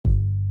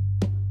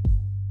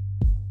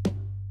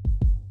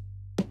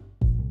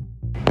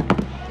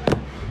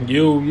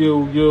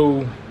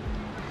Yo.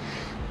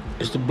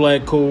 It's the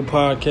Black Code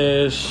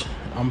Podcast.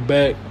 I'm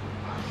back.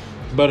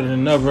 Better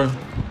than ever.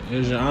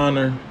 It's your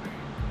honor,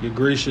 your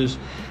gracious,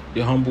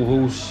 your humble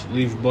host,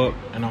 Leaf Buck,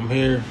 and I'm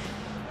here.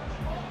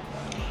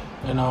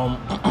 And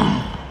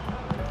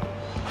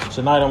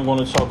tonight I'm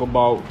going to talk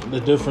about the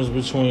difference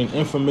between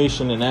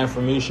information and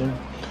affirmation.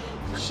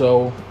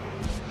 So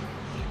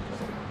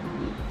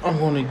I'm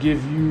going to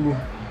give you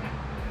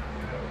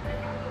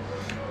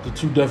the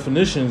two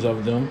definitions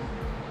of them,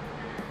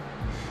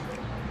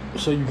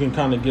 so you can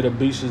kind of get a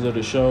basis of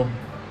the show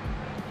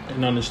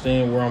and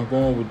understand where I'm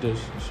going with this.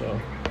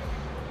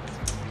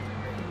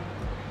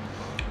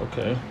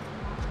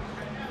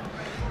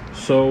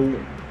 So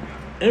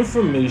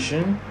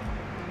information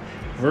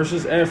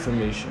versus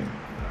affirmation.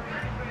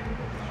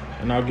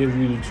 And I'll give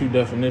you the two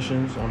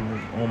definitions.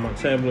 I'm on my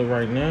tablet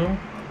right now.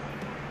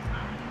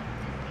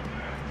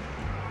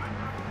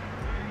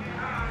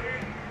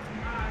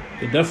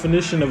 The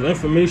definition of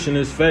information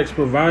is facts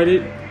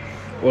provided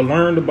or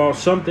learned about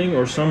something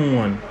or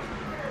someone.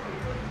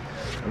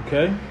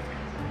 Okay?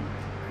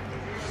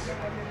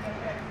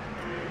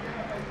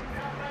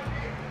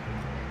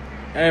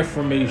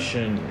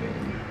 Affirmation.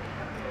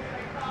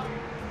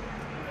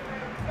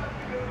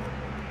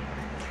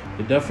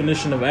 The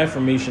definition of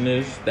affirmation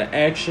is the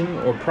action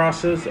or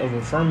process of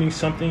affirming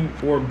something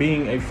or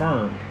being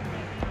affirmed.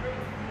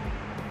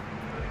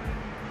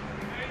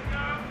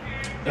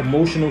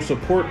 Emotional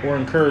support or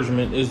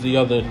encouragement is the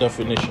other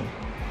definition.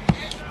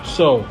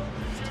 So,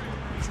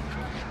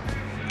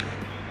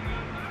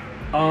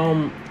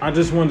 I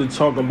just wanted to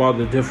talk about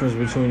the difference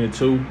between the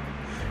two.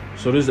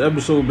 So this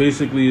episode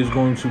basically is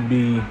going to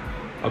be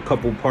a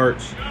couple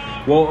parts.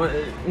 Well,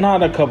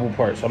 not a couple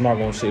parts. I'm not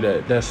going to say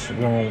that. That's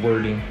wrong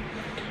wording.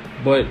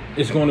 But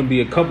it's going to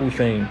be a couple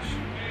things.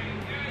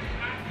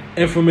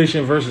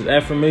 Information versus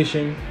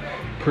affirmation.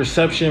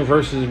 Perception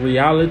versus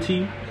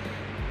reality.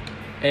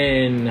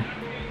 And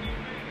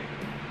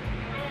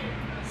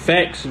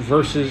facts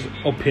versus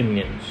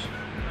opinions.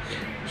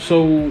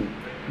 So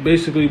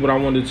basically what I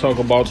wanted to talk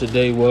about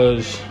today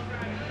was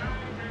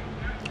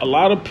a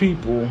lot of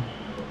people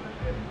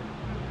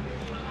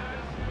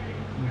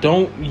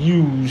don't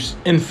use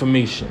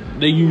information.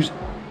 They use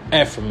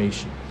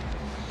affirmation.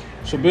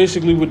 So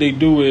basically what they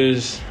do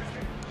is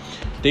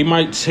they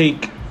might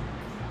take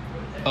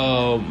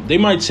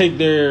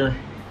their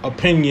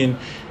opinion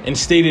and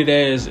state it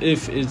as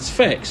if it's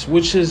facts,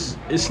 which is,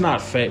 it's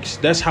not facts.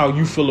 That's how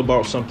you feel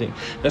about something.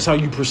 That's how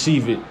you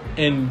perceive it.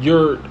 And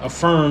you're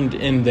affirmed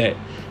in that.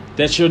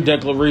 That's your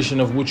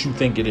declaration of what you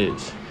think it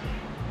is.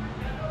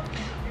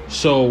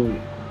 So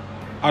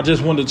I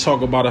just wanted to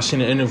talk about, I seen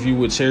an interview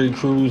with Terry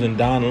Crews and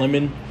Don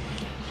Lemon.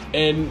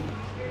 And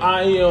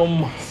I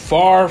am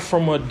far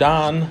from a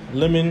Don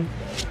Lemon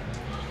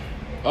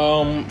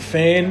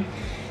fan.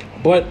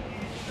 But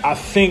I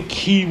think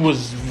he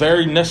was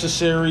very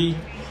necessary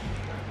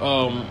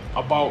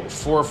about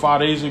 4 or 5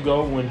 days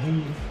ago when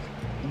he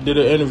did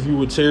an interview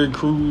with Terry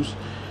Crews,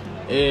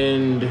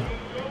 and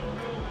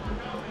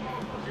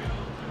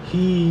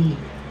he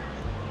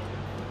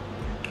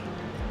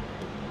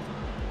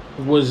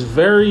was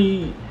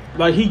very,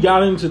 he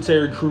got into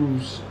Terry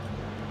Crews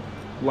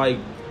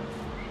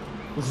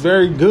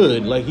very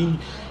good.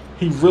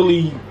 He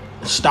really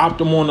stopped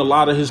him on a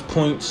lot of his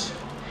points,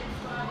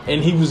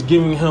 and he was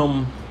giving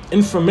him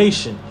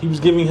information. He was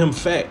giving him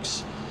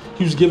facts.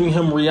 He was giving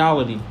him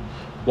reality,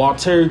 while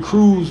Terry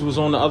Crews was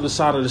on the other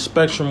side of the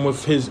spectrum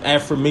with his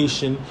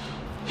affirmation,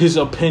 his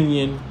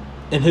opinion,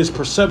 and his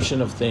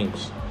perception of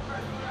things.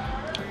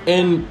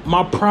 And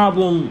my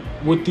problem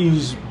with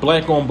these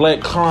black on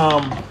black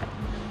crime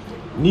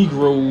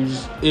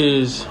Negroes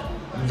is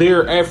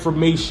their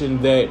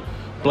affirmation that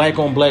black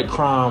on black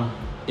crime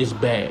is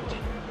bad.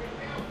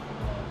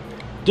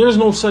 There's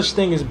no such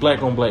thing as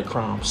black on black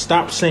crime.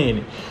 Stop saying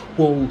it.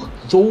 Well,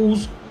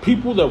 those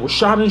people that were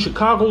shot in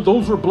Chicago,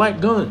 those were black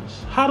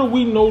guns. How do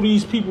we know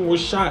these people were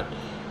shot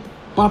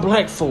by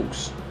black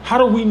folks? How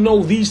do we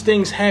know these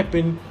things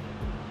happened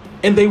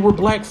and they were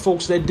black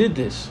folks that did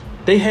this?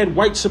 They had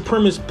white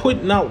supremacists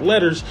putting out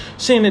letters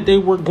saying that they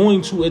were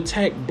going to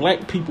attack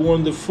black people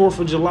on the 4th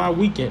of July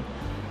weekend.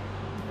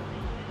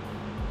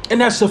 And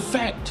that's a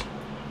fact.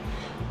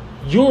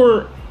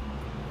 Your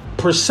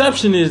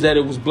perception is that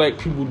it was black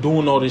people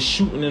doing all this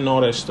shooting and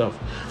all that stuff.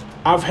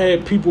 I've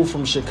had people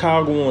from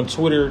Chicago on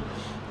Twitter.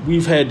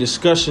 We've had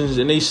discussions,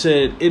 and they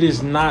said it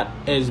is not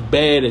as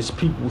bad as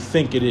people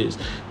think it is.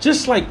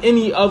 Just like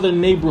any other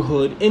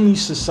neighborhood, any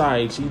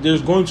society,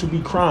 there's going to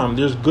be crime.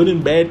 There's good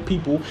and bad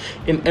people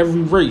in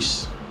every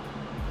race.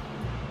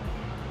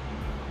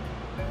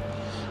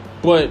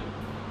 But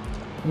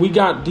we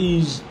got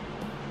these,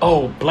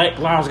 black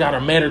lives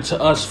gotta matter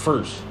to us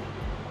first.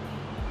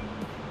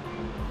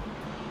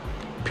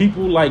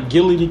 People like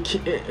Gilly the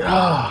Kid.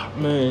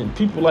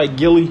 People like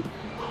Gilly.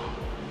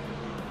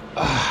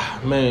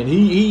 Man,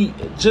 he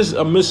just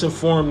a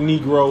misinformed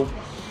Negro.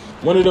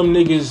 One of them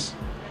niggas,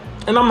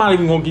 and I'm not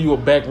even gonna give you a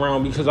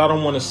background because I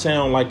don't want to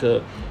sound like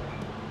I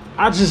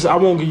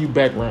won't give you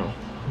background.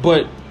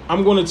 But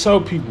I'm going to tell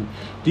people,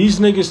 these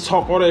niggas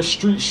talk all that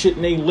street shit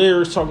in they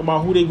lyrics, talk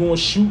about who they going to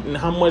shoot and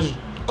how much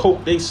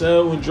coke they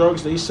sell and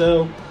drugs they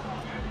sell.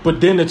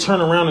 But then to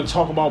turn around and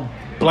talk about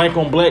black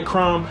on black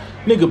crime,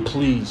 nigga,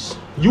 please.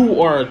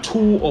 You are a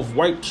tool of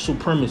white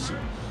supremacy.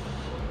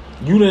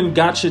 You done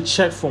got your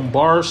check from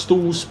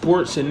Barstool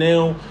Sports, and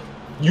now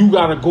you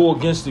got to go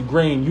against the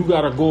grain. You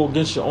got to go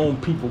against your own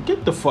people.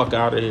 Get the fuck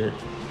out of here.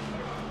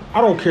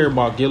 I don't care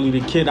about Gilly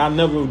the Kid. I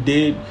never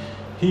did.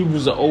 He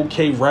was an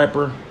okay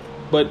rapper.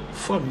 But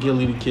fuck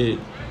Gilly the Kid.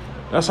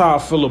 That's how I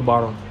feel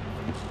about him.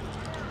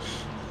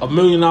 $1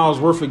 million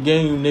worth of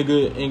game,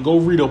 nigga, and go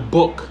read a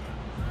book.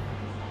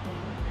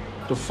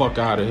 The fuck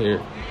out of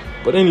here.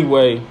 But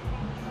anyway,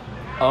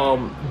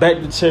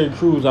 back to Terry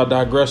Crews. I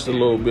digressed a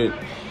little bit.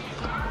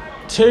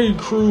 Terry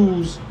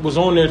Crews was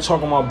on there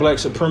talking about black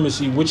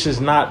supremacy, which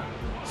is not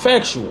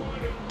factual.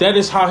 That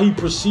is how he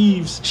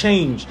perceives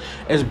change,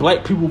 as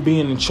black people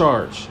being in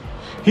charge.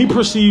 He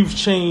perceives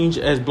change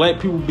as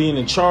black people being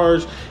in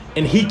charge,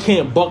 and he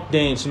can't buck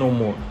dance no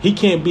more. He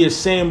can't be a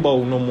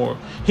Sambo no more.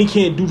 He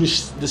can't do the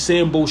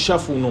Sambo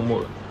shuffle no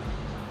more.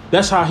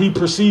 That's how he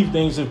perceives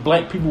things if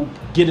black people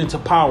get into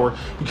power,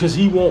 because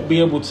he won't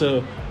be able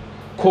to,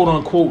 quote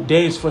unquote,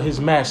 dance for his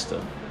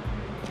master.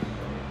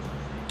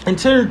 And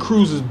Terry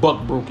Crews is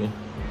buck broken.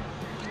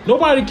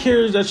 Nobody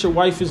cares that your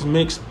wife is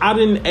mixed. I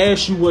didn't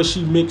ask you what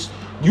she mixed.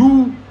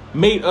 You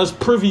made us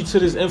privy to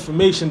this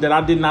information that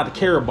I did not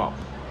care about.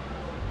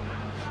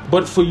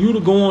 But for you to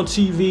go on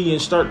TV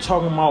and start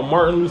talking about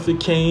Martin Luther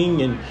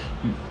King and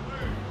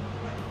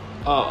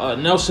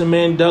Nelson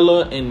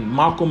Mandela and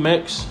Malcolm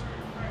X,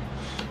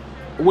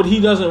 what he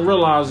doesn't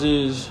realize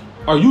is,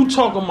 are you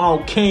talking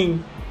about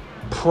King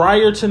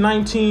prior to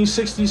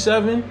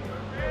 1967?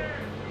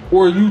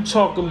 Or are you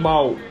talking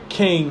about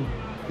King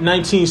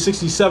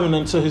 1967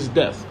 until his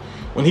death,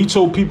 when he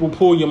told people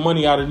pull your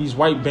money out of these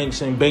white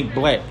banks and bank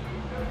black?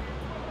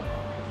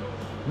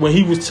 When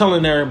he was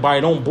telling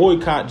everybody don't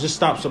boycott, just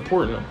stop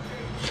supporting them.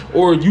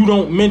 Or you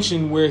don't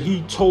mention where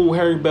he told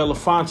Harry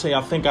Belafonte,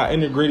 I think I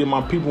integrated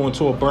my people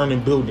into a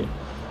burning building.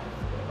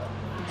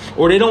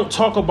 Or they don't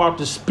talk about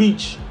the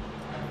speech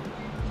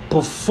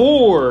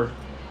before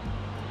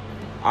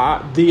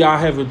I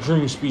Have a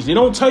Dream speech. They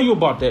don't tell you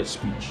about that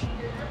speech.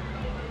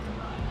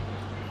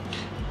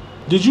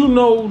 Did you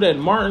know that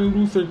Martin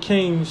Luther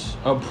King's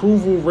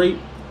approval rate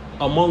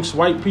amongst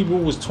white people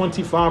was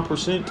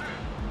 25%?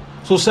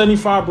 So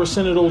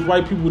 75% of those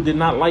white people did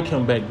not like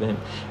him back then.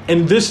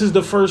 And this is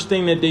the first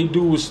thing that they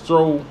do, is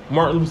throw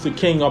Martin Luther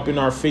King up in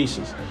our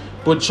faces.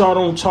 But y'all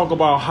don't talk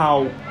about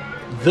how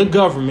the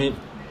government,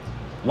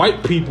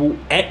 white people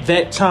at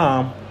that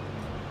time,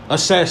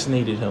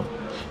 assassinated him.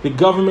 The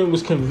government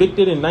was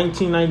convicted in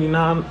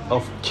 1999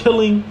 of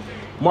killing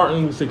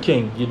Martin Luther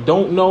King. You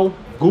don't know?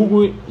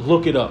 Google it,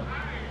 look it up.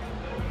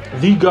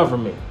 The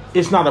government.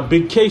 It's not a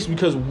big case,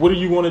 because what are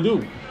you going to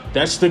do?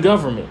 That's the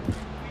government.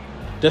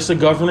 That's a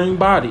governing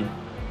body.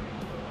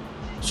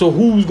 So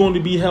who's going to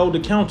be held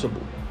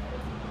accountable?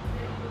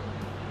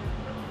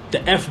 The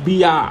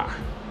FBI.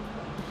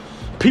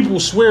 People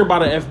swear by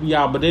the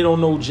FBI, but they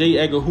don't know J.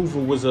 Edgar Hoover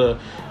was a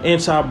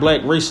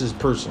anti-black racist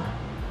person.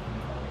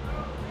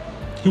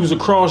 He was a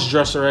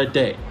cross-dresser at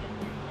that.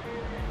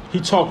 He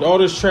talked all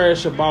this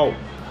trash about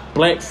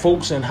black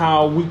folks and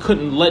how we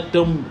couldn't let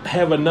them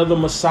have another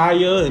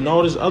Messiah and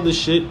all this other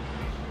shit.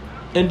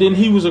 And then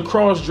he was a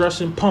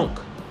cross-dressing punk.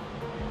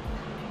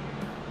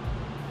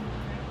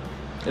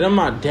 And I'm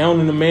not down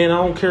in the man. I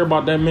don't care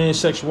about that man's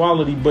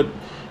sexuality, but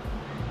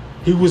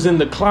he was in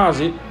the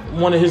closet.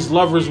 One of his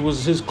lovers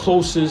was his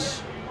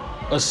closest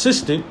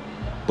assistant,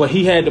 but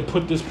he had to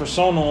put this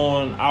persona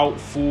on out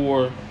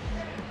for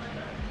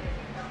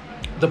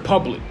the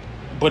public.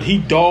 But he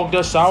dogged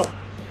us out.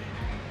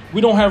 We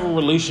don't have a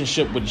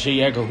relationship with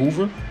J. Edgar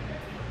Hoover.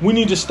 We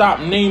need to stop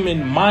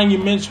naming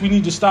monuments. We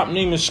need to stop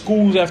naming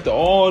schools after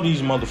all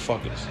these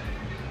motherfuckers.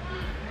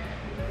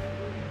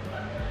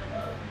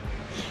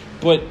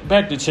 But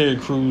back to Terry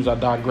Crews. I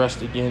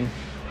digressed again.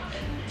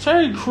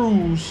 Terry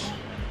Crews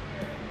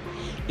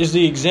is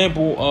the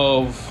example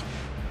of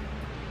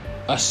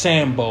a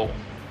Sambo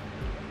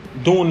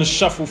doing the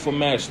shuffle for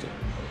master.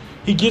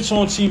 He gets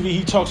on TV.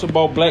 He talks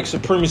about black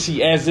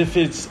supremacy as if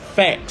it's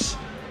facts.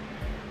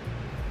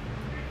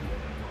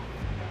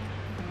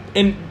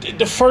 And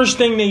the first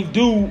thing they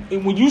do,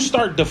 when you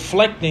start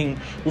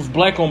deflecting with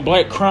black on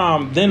black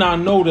crime, then I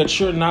know that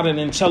you're not an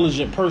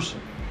intelligent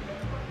person.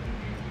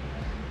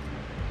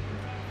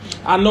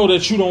 I know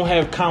that you don't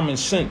have common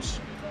sense.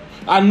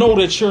 I know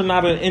that you're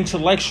not an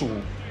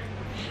intellectual.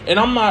 And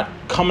I'm not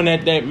coming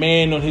at that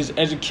man on his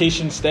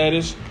education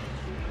status,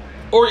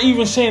 or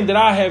even saying that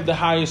I have the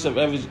highest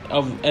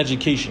of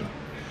education.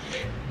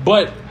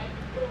 But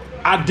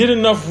I did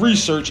enough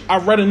research. I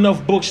read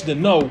enough books to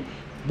know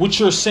what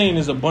you're saying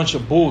is a bunch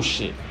of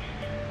bullshit.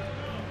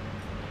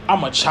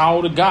 I'm a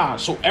child of God,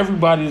 so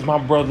everybody is my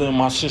brother and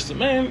my sister.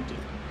 Man,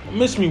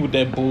 miss me with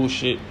that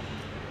bullshit.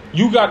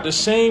 You got the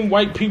same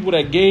white people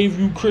that gave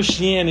you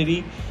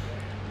Christianity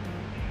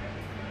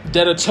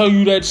that'll tell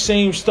you that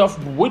same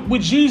stuff. What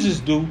would Jesus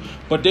do?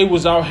 But they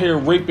was out here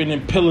raping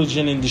and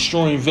pillaging and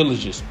destroying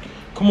villages.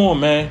 Come on,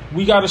 man.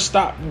 We gotta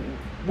stop.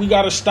 We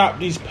gotta stop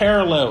these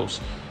parallels.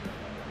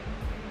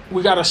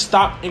 We gotta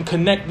stop and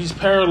connect these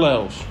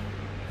parallels.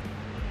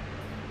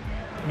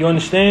 You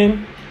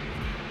understand?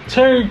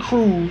 Terry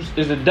Crews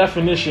is a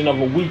definition of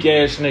a weak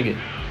ass nigga.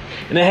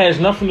 And it has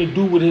nothing to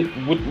do with it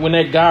when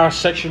that guy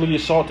sexually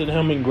assaulted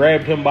him and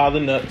grabbed him by the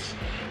nuts.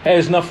 It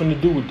has nothing to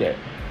do with that.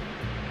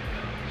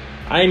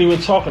 I ain't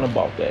even talking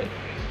about that.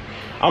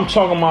 I'm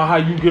talking about how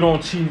you get on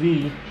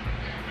TV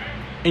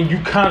and you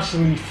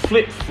constantly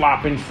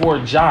flip-flopping for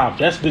a job.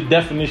 That's the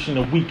definition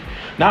of weak.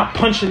 Not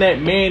punching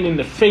that man in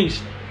the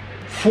face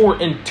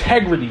for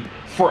integrity,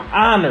 for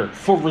honor,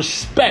 for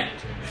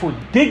respect, for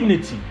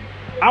dignity.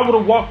 I would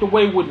have walked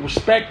away with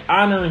respect,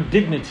 honor, and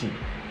dignity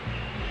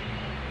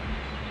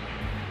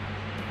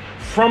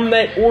from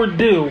that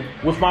ordeal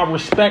with my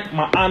respect,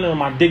 my honor, and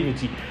my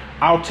dignity.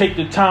 I'll take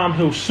the time.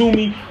 He'll sue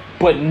me,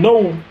 but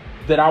know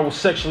that I was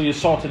sexually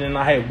assaulted and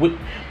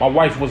my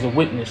wife was a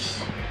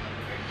witness.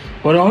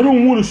 But I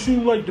don't want to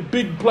seem like the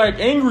big black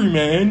angry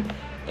man.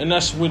 And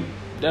that's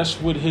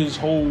what his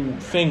whole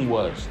thing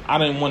was. I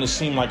didn't want to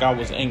seem like I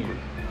was angry.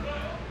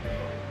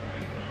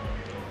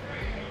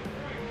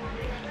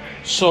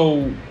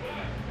 So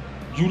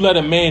you let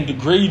a man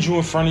degrade you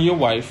in front of your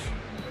wife.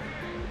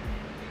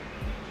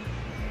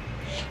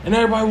 And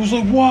everybody was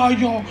like, why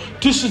y'all?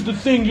 This is the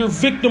thing, you're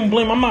victim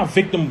blaming. I'm not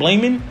victim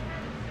blaming.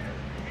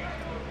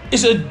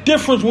 It's a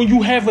difference when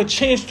you have a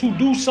chance to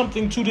do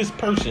something to this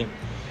person.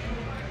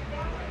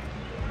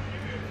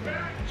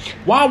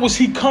 Why was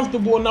he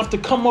comfortable enough to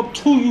come up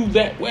to you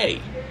that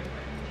way?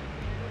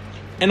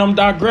 And I'm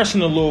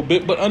digressing a little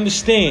bit, but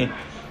understand,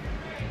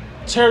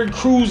 Terry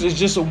Crews is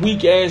just a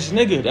weak ass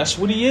nigga. That's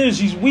what he is.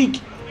 He's weak.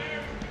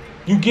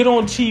 You get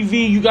on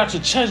TV, you got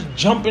your chest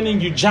jumping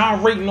and you're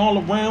gyrating all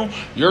around.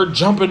 You're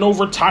jumping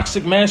over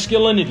toxic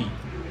masculinity.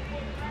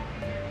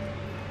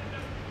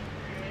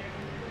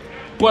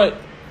 But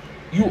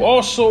you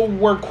also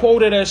were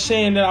quoted as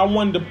saying that I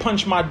wanted to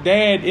punch my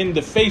dad in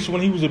the face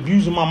when he was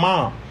abusing my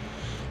mom.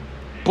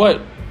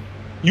 But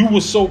you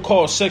were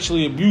so-called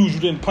sexually abused, you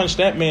didn't punch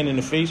that man in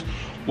the face.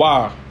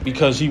 Why?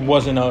 Because he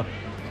wasn't a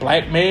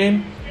black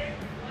man?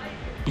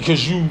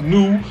 Because you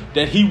knew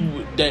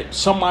that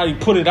somebody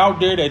put it out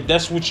there that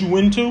that's what you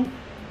into?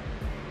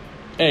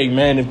 Hey,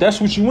 man, if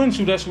that's what you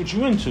into, that's what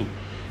you into.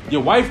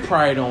 Your wife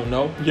probably don't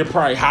know. You're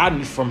probably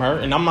hiding from her,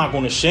 and I'm not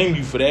going to shame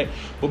you for that.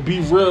 But be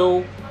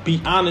real,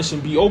 be honest,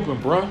 and be open,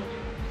 bruh.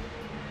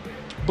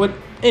 But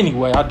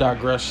anyway, I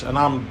digress, and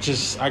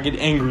I get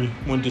angry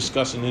when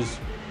discussing this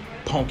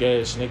punk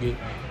ass nigga.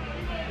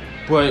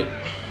 But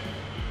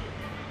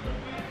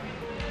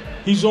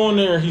he's on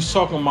there, he's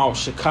talking about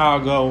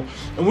Chicago.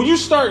 And when you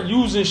start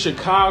using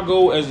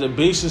Chicago as the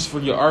basis for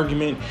your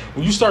argument,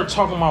 when you start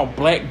talking about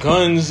black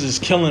guns is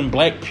killing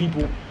black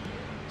people,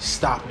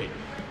 stop it.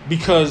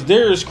 Because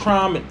there is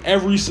crime in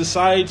every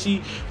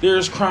society. There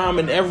is crime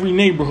in every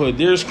neighborhood.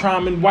 There is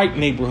crime in white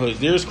neighborhoods.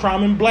 There is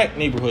crime in black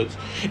neighborhoods.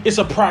 It's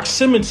a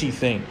proximity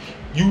thing.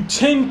 You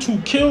tend to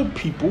kill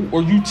people,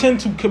 or you tend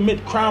to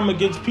commit crime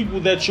against people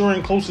that you're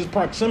in closest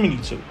proximity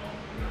to.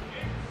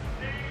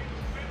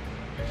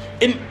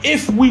 And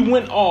if we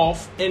went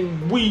off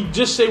and we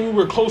just say we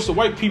were close to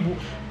white people,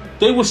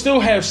 they would still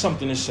have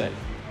something to say.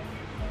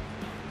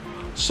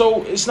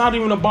 So it's not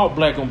even about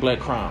black on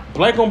black crime.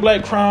 Black on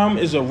black crime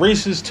is a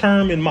racist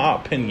term in my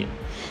opinion.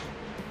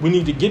 We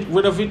need to get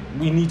rid of it.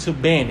 We need to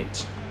ban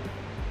it.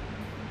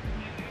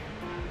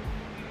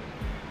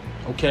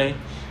 Okay?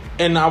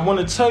 And I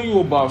want to tell you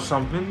about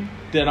something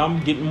that I'm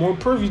getting more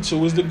privy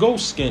to is the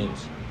ghost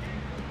skins.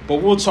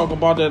 But we'll talk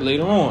about that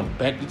later on.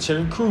 Back to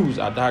Terry Crews.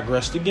 I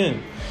digressed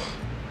again.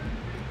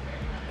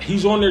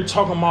 He's on there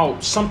talking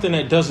about something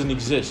that doesn't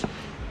exist.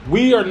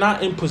 We are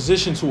not in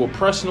position to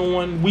oppress no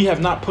one. We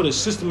have not put a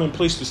system in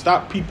place to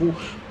stop people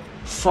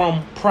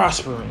from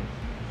prospering.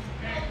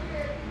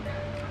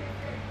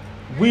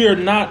 We are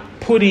not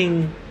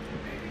putting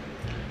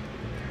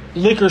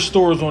liquor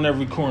stores on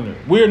every corner.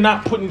 We are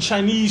not putting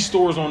Chinese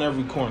stores on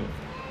every corner.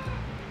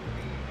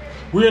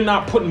 We are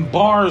not putting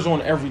bars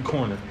on every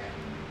corner.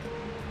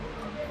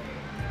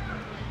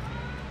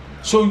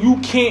 So you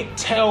can't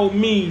tell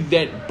me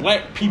that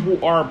black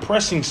people are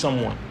oppressing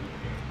someone.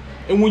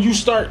 And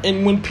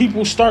when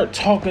people start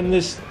talking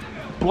this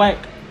black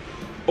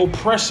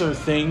oppressor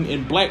thing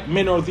and black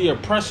men are the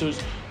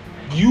oppressors,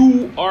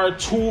 you are a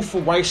tool for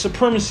white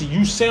supremacy.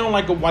 You sound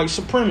like a white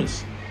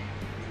supremacist.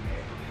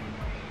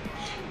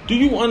 Do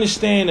you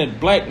understand that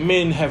black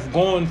men have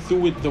gone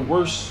through it the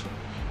worst?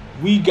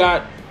 We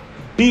got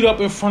beat up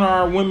in front of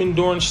our women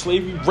during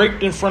slavery,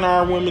 raped in front of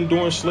our women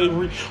during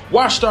slavery,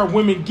 watched our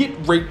women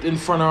get raped in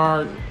front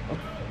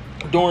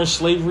of during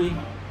slavery.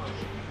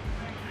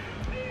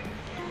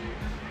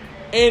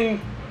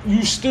 And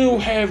you still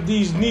have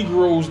these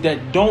Negroes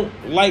that don't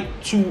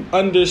like to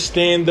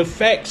understand the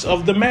facts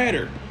of the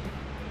matter.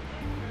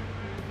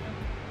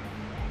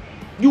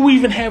 You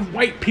even have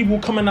white people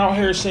coming out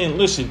here saying,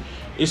 listen,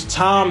 it's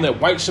time that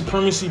white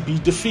supremacy be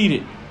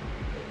defeated.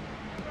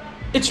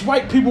 It's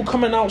white people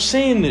coming out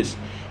saying this.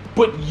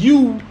 But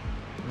you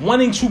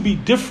wanting to be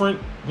different,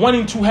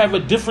 wanting to have a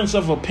difference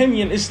of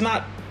opinion, it's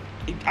not,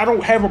 I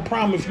don't have a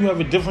problem if you have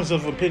a difference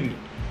of opinion.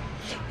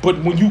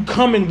 But when you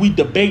come and we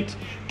debate,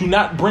 do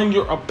not bring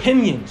your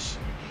opinions.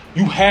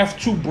 You have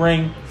to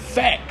bring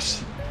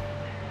facts.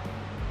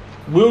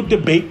 We'll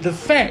debate the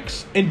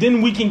facts, and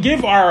then we can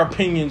give our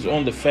opinions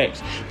on the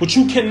facts. But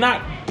you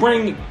cannot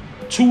bring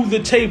to the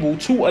table,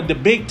 to a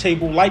debate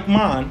table like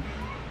mine,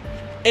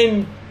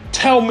 and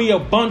tell me a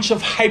bunch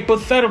of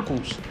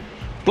hypotheticals.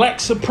 Black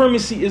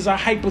supremacy is a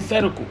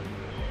hypothetical.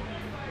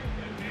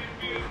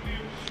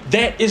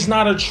 That is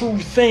not a true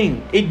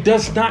thing. It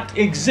does not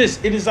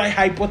exist. It is a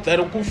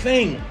hypothetical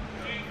thing.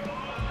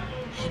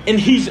 And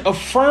he's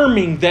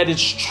affirming that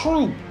it's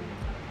true.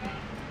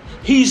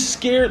 He's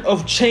scared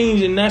of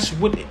change, and that's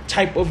what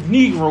type of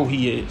Negro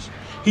he is.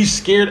 He's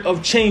scared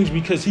of change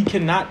because he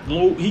can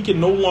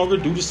no longer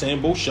do the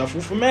Sambo Shuffle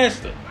for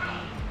Master.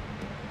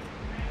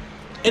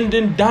 And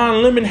then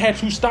Don Lemon had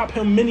to stop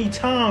him many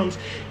times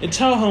and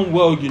tell him,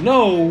 well, you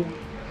know,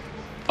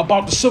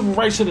 about the civil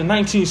rights of the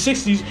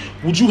 1960s,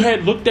 would you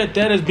have looked at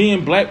that as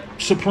being black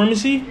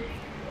supremacy?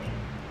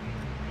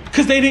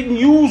 Because they didn't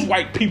use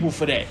white people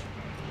for that.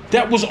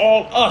 That was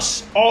all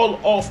us, all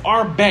off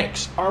our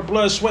backs, our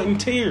blood, sweat,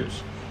 and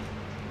tears.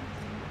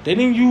 They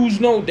didn't use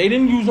no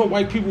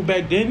white people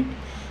back then.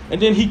 And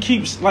then he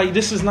keeps, like,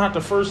 this is not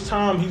the first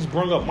time he's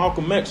brought up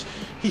Malcolm X.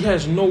 He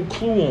has no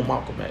clue on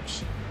Malcolm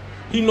X.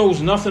 He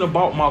knows nothing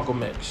about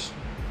Malcolm X.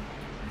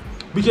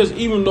 Because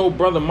even though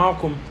Brother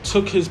Malcolm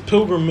took his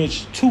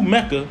pilgrimage to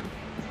Mecca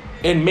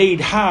and made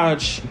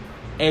Hajj,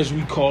 as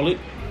we call it,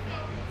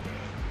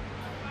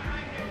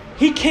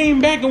 he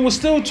came back and was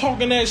still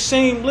talking that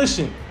same,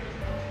 listen,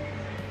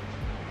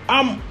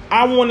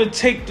 I want to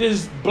take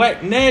this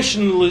black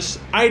nationalist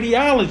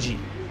ideology.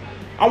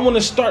 I want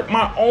to start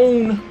my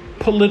own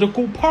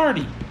political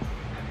party.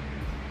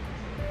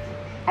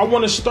 I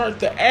want to start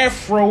the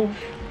Afro,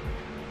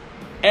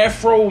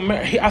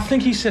 I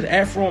think he said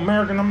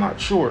Afro-American, I'm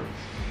not sure.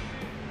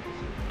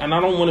 And I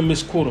don't want to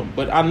misquote him,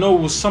 but I know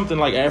it was something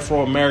like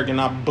Afro-American.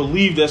 I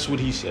believe that's what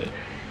he said.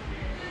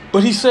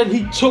 But he said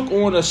he took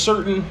on a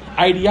certain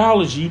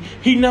ideology.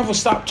 He never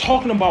stopped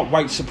talking about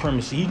white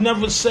supremacy. He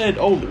never said,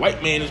 oh, the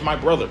white man is my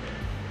brother.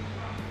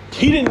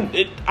 He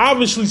didn't.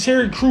 Obviously,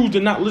 Terry Crews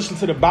did not listen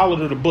to the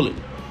ballad or the bullet.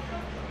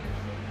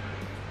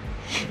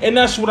 And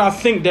that's what I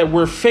think that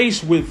we're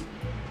faced with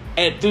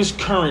at this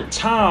current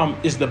time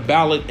is the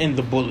ballot and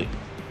the bullet.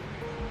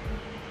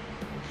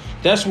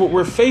 That's what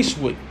we're faced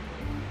with.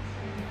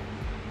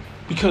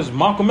 Because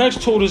Malcolm X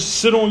told us,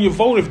 sit on your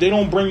vote if they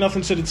don't bring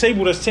nothing to the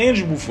table that's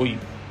tangible for you.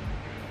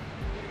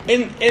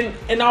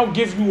 And I'll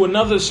give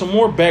you some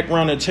more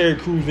background that Terry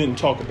Crews didn't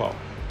talk about.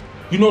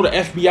 You know, the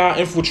FBI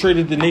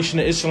infiltrated the Nation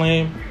of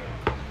Islam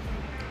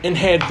and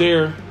had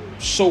their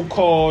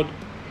so-called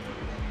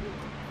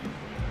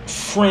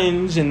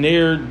friends and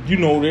their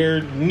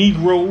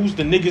Negroes,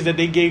 the niggas that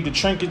they gave the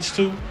trinkets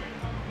to.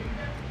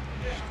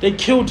 They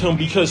killed him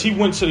because he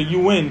went to the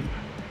UN,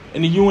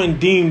 and the UN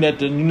deemed that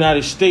the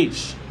United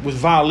States was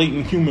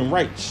violating human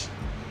rights.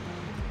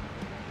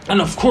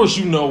 And of course,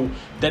 you know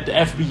that the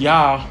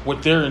FBI,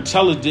 with their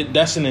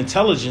that's an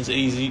intelligence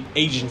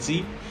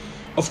agency.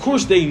 Of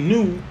course, they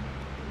knew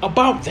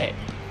about that.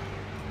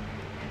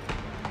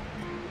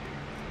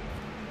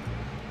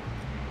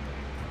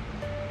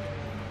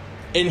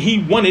 And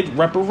he wanted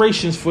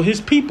reparations for his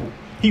people.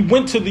 He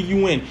went to the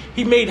UN.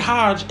 He made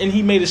Hajj and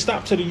he made a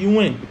stop to the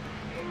UN.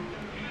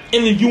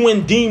 And the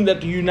UN deemed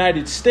that the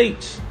United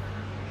States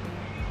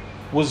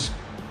was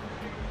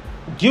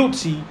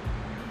guilty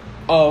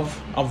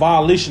of a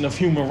violation of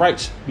human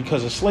rights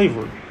because of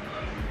slavery.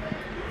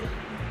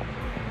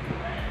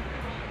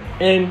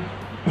 And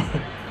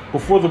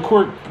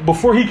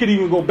before he could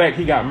even go back,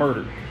 he got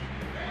murdered.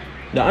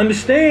 Now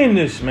understand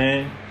this,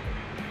 man.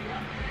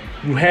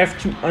 You have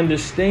to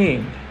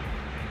understand,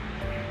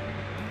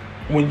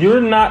 when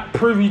you're not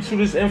privy to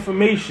this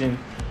information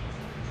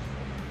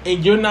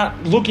and you're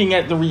not looking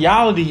at the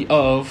reality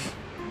of,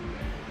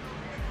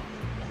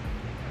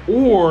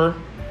 or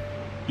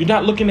you're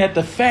not looking at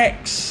the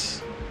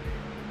facts,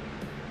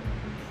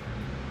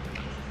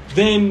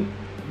 then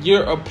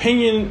your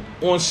opinion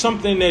on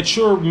something that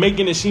you're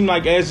making it seem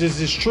like as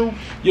is true,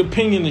 your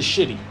opinion is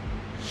shitty.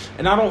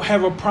 And I don't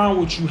have a problem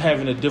with you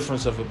having a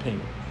difference of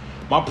opinion.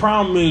 My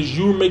problem is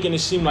you're making it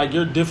seem like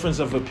your difference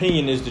of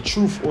opinion is the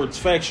truth or it's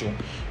factual.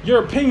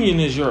 Your opinion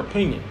is your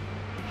opinion.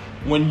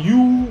 When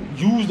you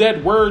use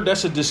that word,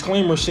 that's a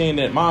disclaimer saying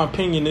that my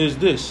opinion is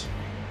this.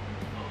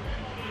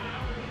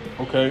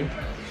 Okay?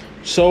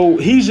 So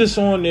he's just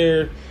on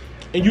there,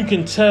 and you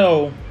can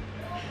tell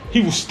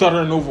he was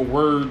stuttering over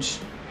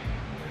words.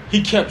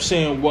 He kept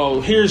saying,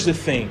 well, here's the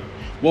thing.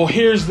 Well,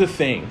 here's the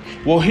thing.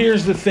 Well,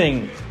 here's the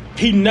thing.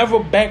 He never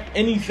backed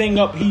anything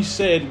up he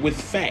said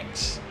with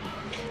facts.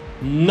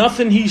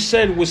 Nothing he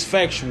said was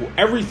factual.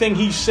 Everything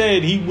he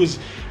said, he was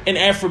an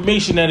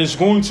affirmation that is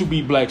going to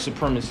be black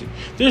supremacy.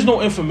 There's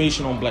no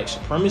information on black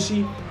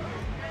supremacy.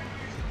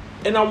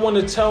 And I want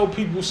to tell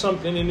people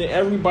something, and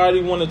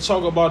everybody want to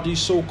talk about these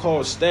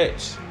so-called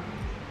stats,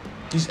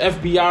 these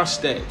FBI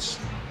stats.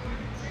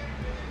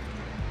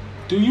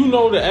 Do you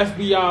know the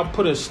FBI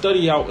put a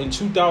study out in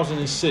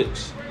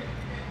 2006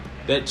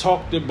 that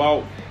talked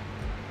about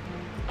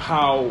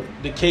how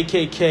the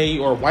KKK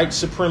or white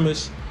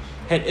supremacists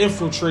had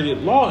infiltrated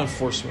law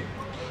enforcement?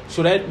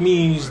 So that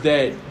means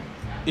that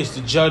it's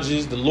the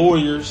judges, the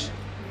lawyers,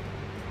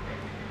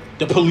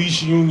 the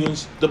police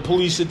unions, the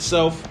police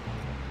itself.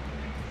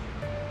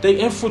 They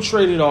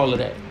infiltrated all of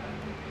that.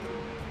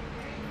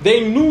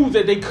 They knew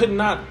that they could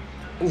not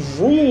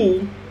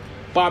rule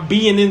by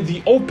being in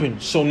the open.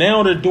 So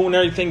now they're doing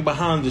everything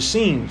behind the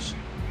scenes.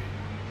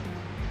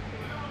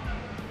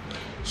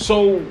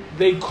 So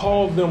they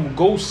call them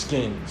ghost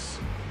skins.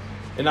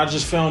 And I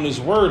just found this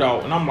word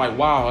out, and I'm like,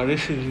 wow,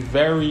 this is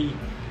very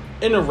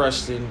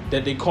interesting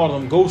that they call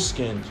them ghost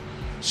skins.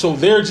 So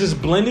they're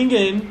just blending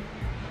in,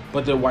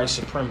 but they're white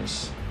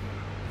supremacists.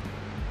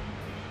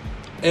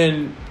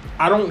 And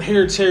I don't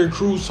hear Terry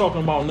Crews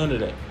talking about none of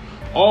that.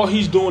 All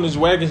he's doing is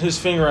wagging his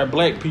finger at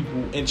black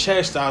people and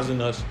chastising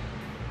us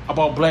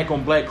about black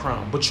on black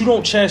crime. But you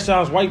don't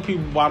chastise white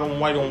people about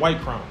white on white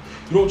crime.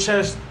 You don't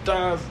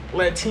chastise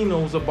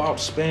Latinos about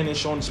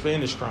Spanish on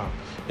Spanish crime.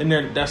 And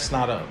that's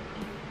not a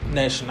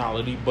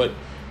nationality, but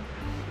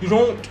you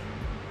don't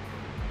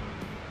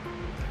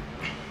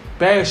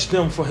bash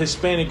them for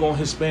Hispanic on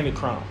Hispanic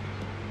crime,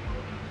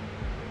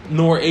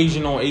 nor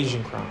Asian on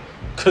Asian crime.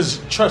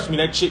 Because trust me,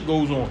 that shit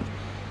goes on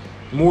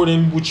more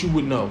than what you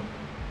would know.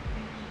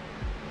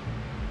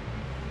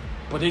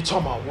 But they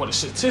talking about what the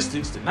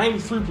statistics, the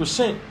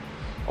 93%.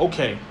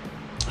 Okay,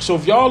 so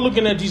if y'all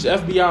looking at these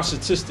FBI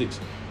statistics,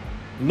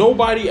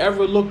 nobody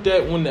ever looked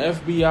at when the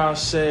FBI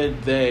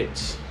said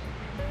that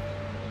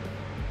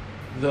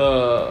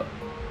the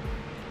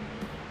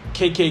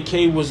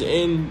KKK was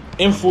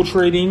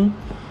infiltrating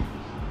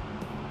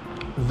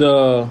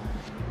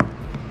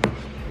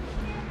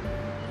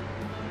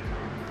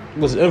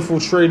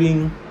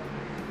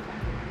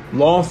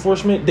law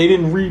enforcement. They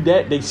didn't read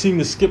that. They seem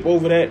to skip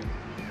over that.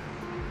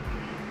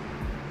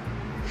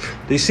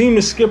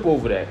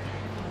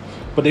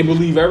 But they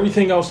believe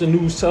everything else the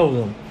news tells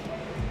them.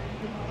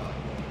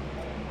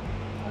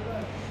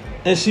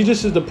 And see,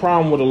 this is the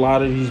problem with a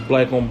lot of these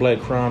black on black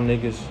crime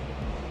niggas.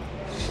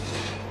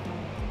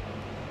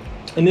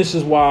 And this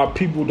is why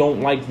people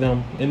don't like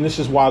them. And this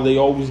is why they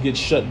always get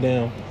shut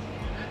down.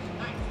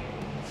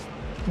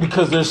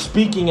 Because they're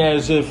speaking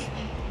as if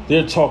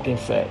they're talking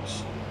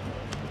facts.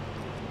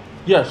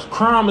 Yes,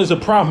 crime is a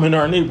problem in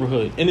our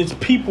neighborhood. And it's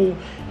people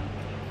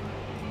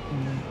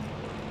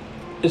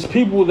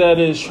that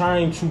is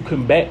trying to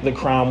combat the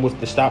crime with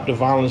the Stop the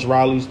Violence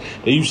rallies.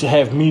 They used to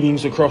have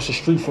meetings across the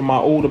street from my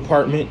old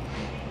apartment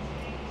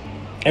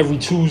every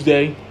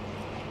Tuesday.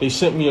 They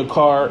sent me a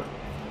card.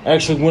 I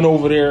actually went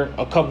over there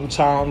a couple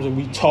times and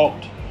we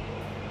talked.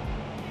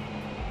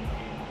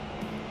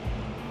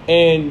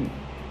 And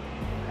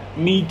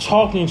me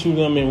talking to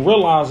them and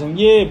realizing,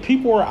 yeah,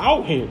 people are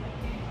out here.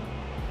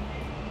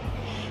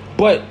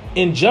 But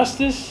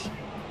injustice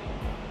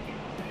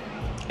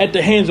at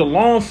the hands of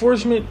law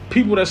enforcement,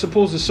 people that's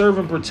supposed to serve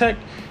and protect,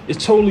 is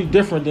totally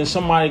different than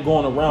somebody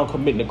going around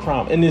committing a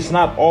crime. And it's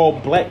not all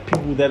black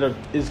people that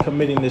is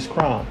committing this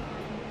crime.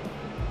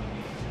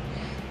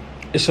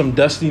 It's some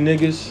dusty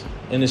niggas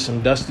and there's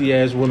some dusty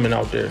ass women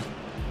out there.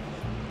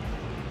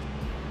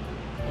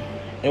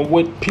 And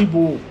what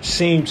people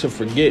seem to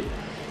forget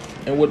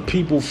and what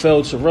people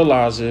fail to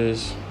realize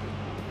is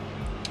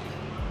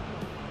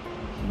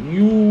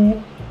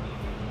you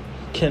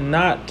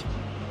cannot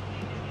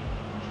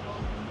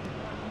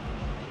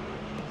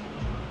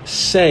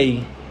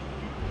say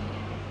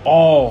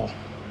all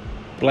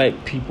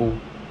black people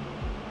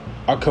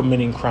are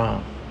committing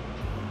crime.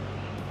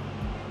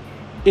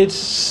 It's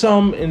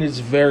some and it's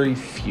very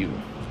few.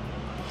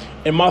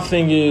 And my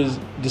thing is,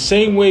 the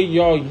same way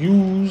y'all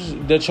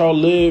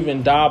live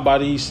and die by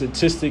these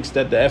statistics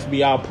that the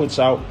FBI puts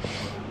out,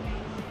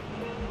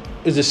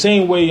 is the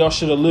same way y'all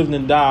should have lived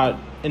and died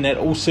in that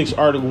 06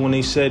 article when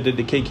they said that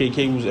the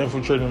KKK was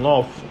infiltrating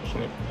law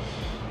enforcement,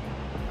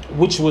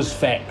 which was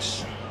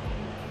facts,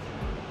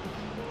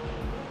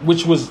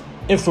 which was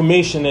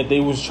information that they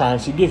was trying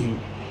to give you,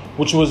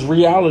 which was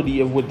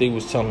reality of what they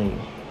was telling you.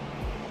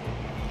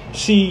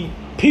 See,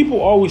 people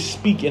always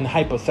speak in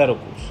hypotheticals.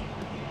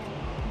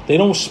 They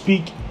don't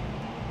speak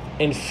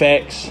in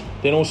facts.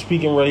 They don't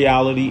speak in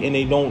reality, and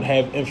they don't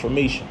have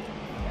information.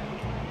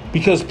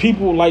 Because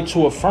people like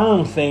to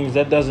affirm things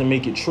that doesn't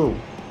make it true.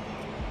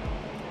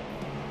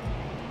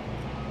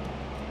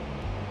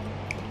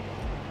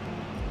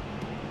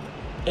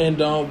 And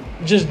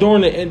just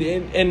during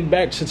and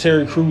back to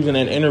Terry Crews in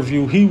that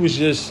interview, he was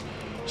just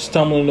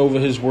stumbling over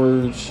his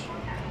words.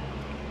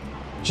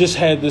 Just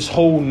had this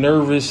whole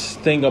nervous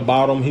thing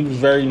about him. He was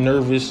very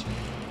nervous.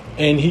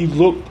 And he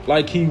looked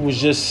like he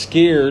was just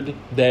scared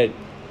that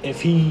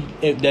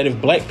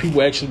if black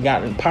people actually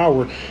got in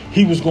power,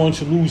 he was going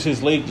to lose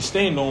his leg to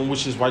stand on,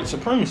 which is white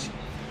supremacy.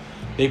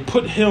 They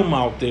put him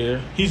out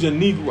there. He's a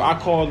Negro. I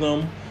call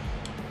them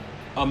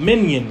a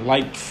minion,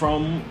 like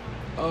from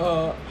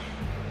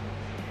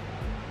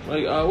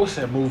what's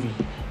that movie?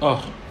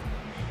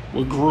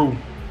 With Gru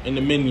and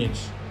the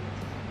Minions.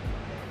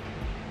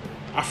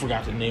 I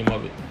forgot the name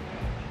of it.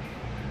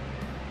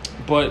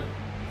 But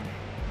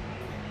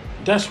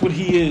that's what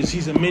he is.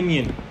 He's a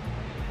minion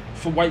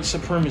for white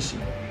supremacy.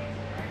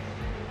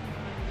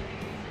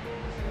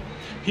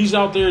 He's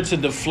out there to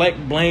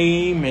deflect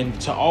blame and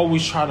to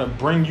always try to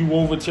bring you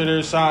over to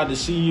their side to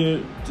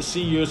see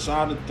your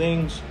side of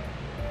things.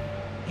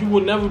 You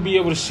will never be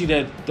able to see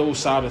those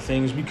side of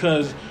things,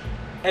 because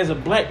as a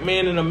black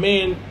man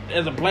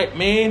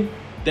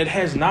that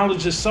has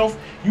knowledge of self,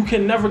 you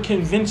can never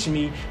convince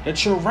me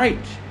that you're right.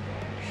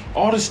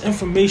 All this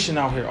information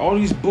out here, all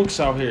these books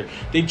out here,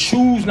 they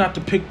choose not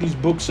to pick these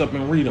books up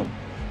and read them.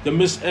 The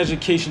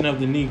miseducation of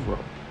the Negro.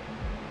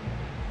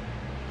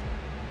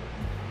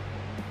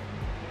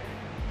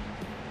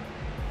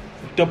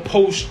 The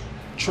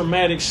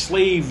post-traumatic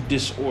slave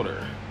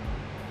disorder.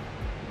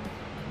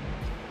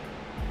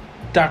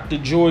 Dr.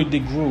 Joy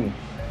DeGruy.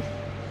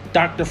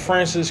 Dr.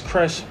 Francis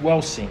Cress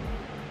Welsing.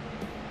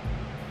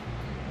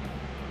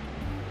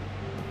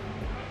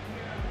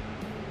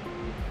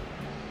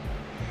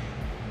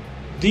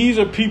 These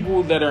are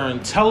people that are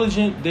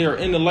intelligent, they are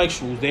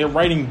intellectuals, they are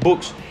writing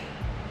books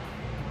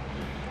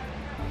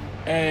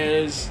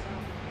as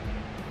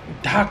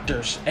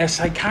doctors, as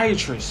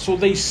psychiatrists. So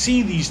they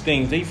see these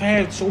things. They've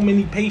had so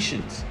many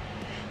patients.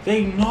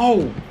 They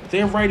know.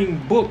 They're writing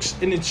books,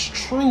 and it's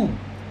true.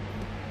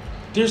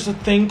 There's a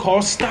thing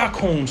called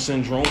Stockholm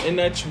Syndrome, and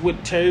that's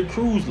what Terry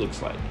Crews looks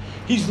like.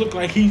 He's looked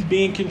like he's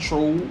being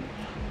controlled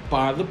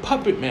by the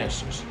puppet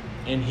masters,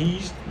 and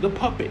he's the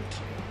puppet.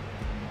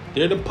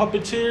 They're the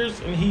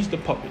puppeteers, and he's the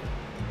puppet.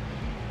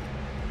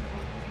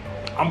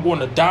 I'm going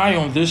to die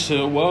on this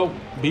hill. Well,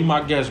 be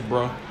my guest,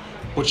 bro.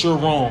 But you're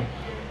wrong.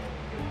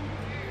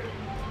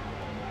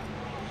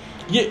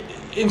 Yeah,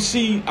 and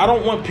see, I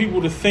don't want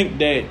people to think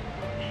that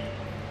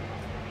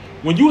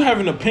when you have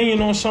an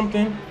opinion on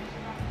something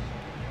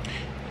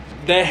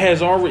that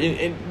has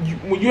already,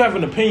 when you have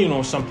an opinion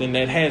on something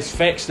that has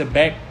facts to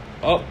back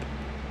up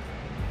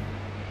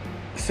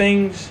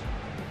things,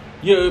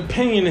 your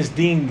opinion is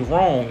deemed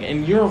wrong,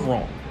 and you're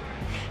wrong.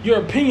 Your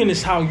opinion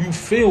is how you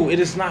feel. It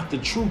is not the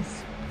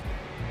truth.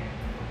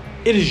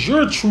 It is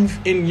your truth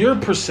in your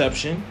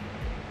perception,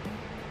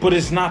 but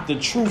it's not the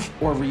truth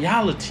or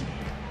reality.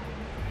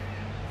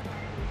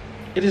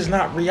 It is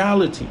not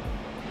reality.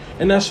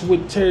 And that's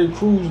what Terry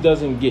Crews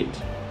doesn't get.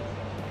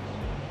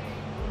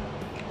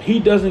 He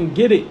doesn't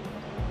get it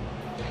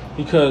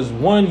because,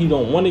 one, he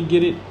don't want to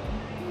get it.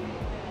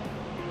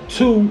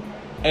 Two,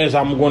 as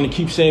I'm going to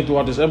keep saying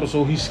throughout this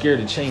episode, he's scared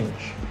of change.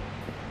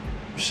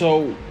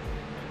 So,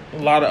 a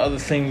lot of other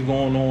things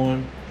going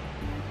on.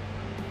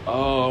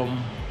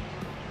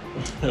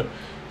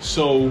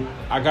 So,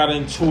 I got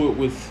into it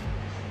with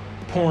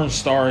porn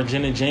star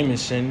Jenna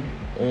Jameson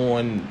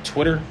on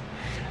Twitter.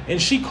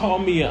 And she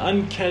called me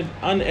an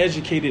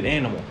uneducated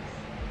animal.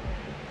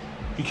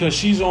 Because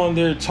she's on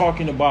there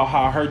talking about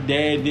how her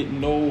dad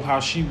didn't know how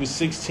she was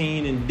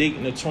 16 and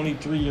dating a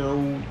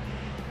 23-year-old.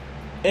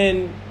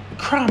 And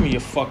cry me a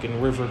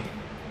fucking river.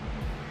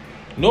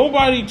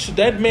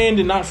 That man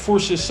did not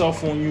force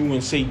himself on you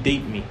and say,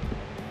 date me.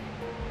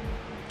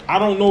 I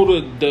don't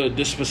know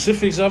the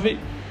specifics of it,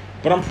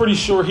 but I'm pretty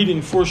sure he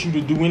didn't force you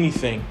to do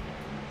anything.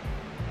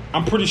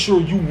 I'm pretty sure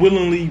you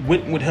willingly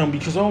went with him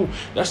because,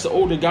 that's the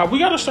older guy. We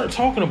got to start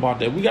talking about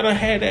that. We got to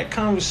have that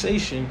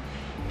conversation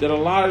that a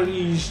lot of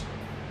these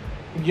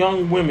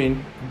young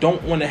women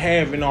don't want to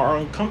have and are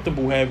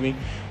uncomfortable having,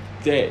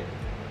 that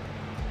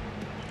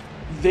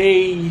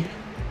they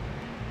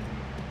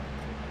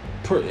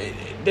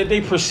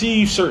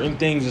perceive certain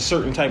things a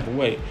certain type of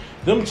way.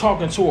 Them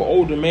talking to an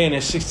older man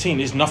at 16,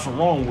 there's nothing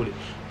wrong with it.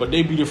 But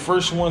they be the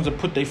first ones to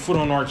put their foot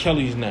on R.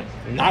 Kelly's neck.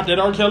 Not that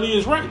R. Kelly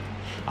is right.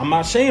 I'm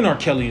not saying R.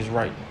 Kelly is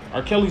right.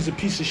 R. Kelly's a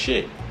piece of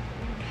shit.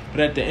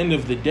 But at the end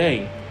of the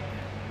day,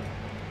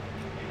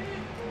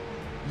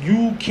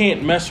 you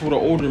can't mess with an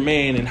older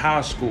man in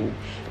high school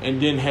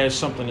and then have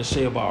something to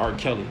say about R.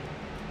 Kelly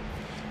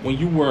when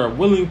you were a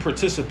willing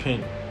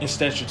participant in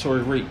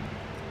statutory rape.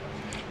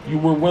 You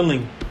were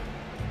willing.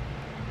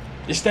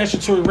 It's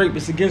statutory rape.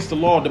 It's against the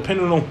law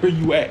depending on where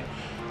you at.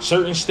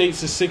 Certain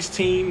states is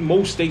 16.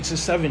 Most states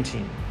is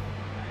 17.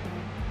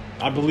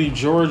 I believe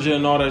Georgia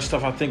and all that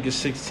stuff, I think is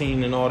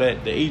 16 and all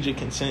that, the age of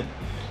consent.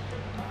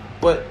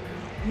 But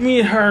me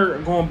and her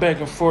are going back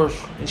and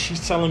forth, and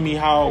she's telling me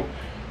how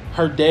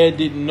her dad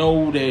didn't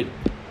know that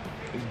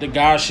the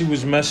guy she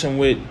was messing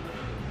with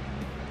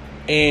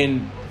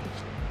and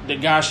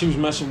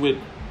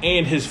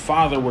his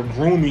father were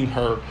grooming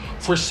her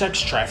for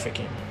sex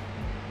trafficking.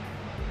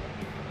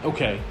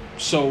 Okay,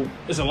 so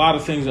there's a lot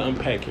of things to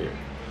unpack here.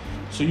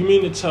 So you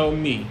mean to tell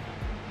me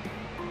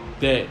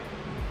that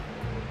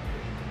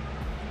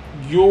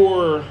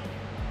you're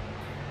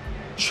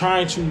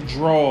trying to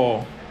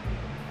draw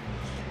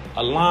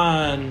a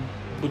line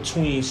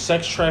between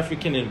sex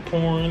trafficking and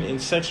porn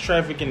and sex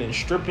trafficking and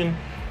stripping?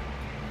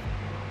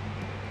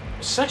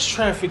 Sex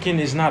trafficking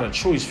is not a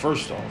choice,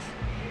 first off.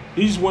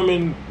 These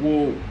women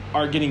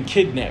are getting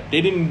kidnapped.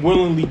 They didn't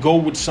willingly go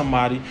with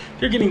somebody.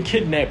 They're getting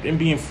kidnapped and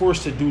being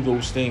forced to do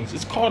those things.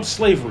 It's called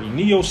slavery,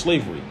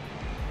 neo-slavery.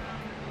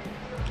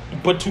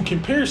 But to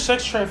compare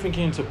sex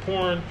trafficking to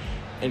porn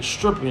and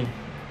stripping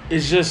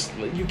is just,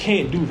 you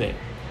can't do that.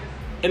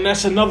 And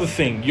that's another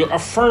thing. You're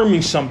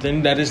affirming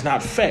something that is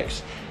not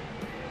facts.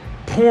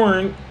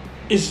 Porn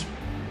is,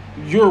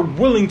 you're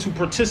willing to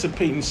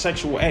participate in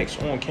sexual acts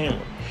on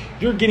camera.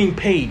 You're getting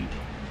paid.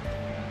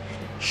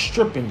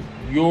 Stripping,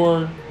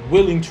 you're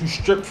willing to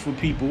strip for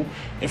people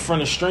in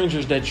front of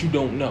strangers that you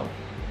don't know.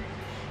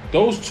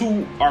 Those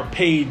two are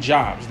paid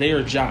jobs. They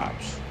are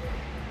jobs.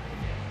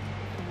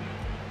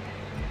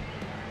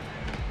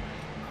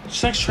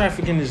 Sex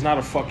trafficking is not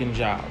a fucking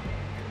job.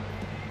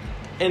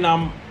 And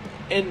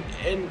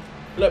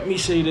let me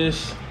say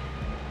this.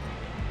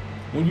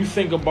 When you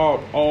think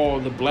about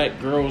all the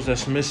black girls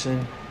that's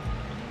missing,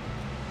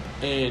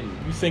 and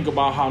you think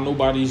about how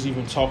nobody's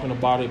even talking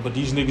about it, but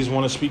these niggas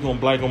want to speak on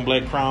black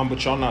crime,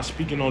 but y'all not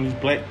speaking on these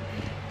black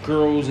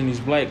girls and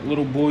these black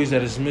little boys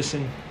that is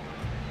missing.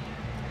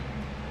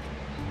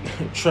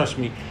 Trust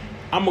me,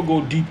 I'm going to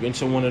go deep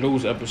into one of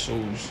those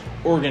episodes,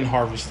 organ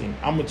harvesting.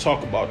 I'm going to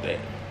talk about that.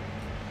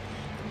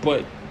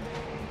 But,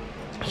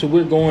 so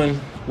we're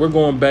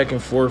going back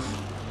and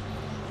forth,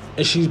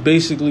 and she's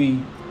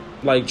basically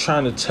like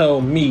trying to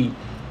tell me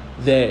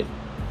that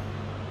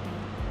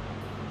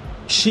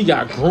she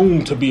got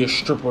groomed to be a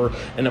stripper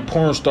and a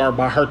porn star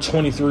by her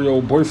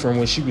 23-year-old boyfriend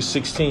when she was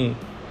 16.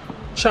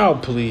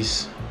 Child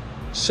police.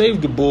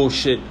 Save the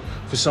bullshit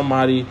for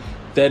somebody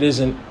that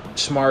isn't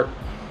smart.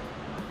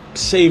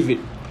 Save it.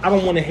 I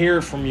don't want to hear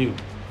it from you.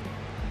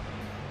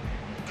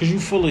 Because you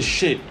full of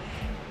shit.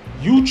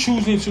 You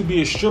choosing to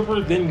be a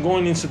stripper, then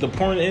going into the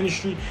porn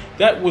industry,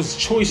 that was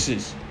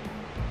choices.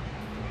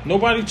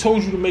 Nobody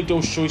told you to make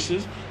those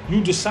choices.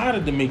 You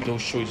decided to make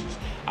those choices.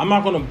 I'm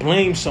not going to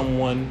blame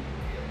someone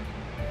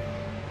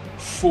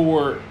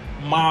for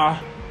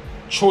my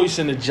choice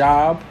in a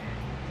job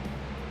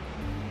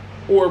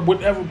or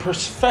whatever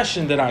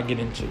profession that I get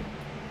into.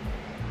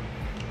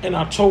 And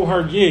I told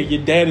her, yeah,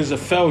 your dad is a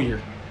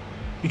failure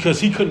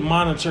because he couldn't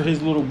monitor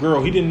his little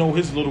girl. He didn't know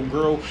his little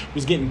girl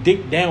was getting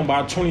dicked down by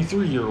a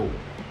 23-year-old.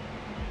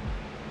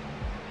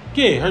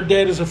 Yeah, her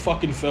dad is a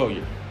fucking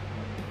failure.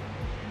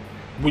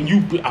 When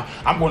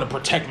I'm going to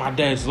protect my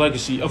dad's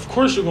legacy. Of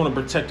course you're going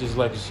to protect his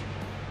legacy.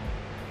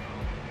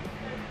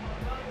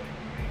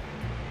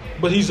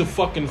 But he's a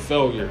fucking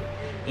failure.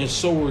 And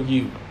so are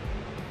you.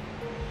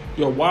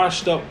 You're a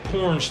washed up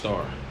porn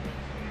star.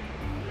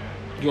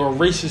 You're a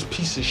racist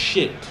piece of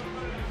shit.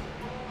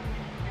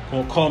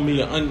 Gonna call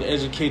me an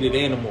uneducated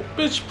animal.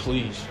 Bitch,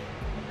 please.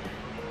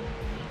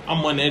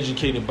 I'm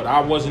uneducated, but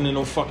I wasn't in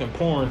no fucking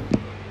porn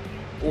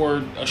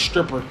or a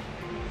stripper.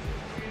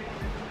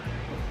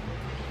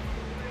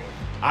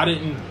 I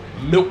didn't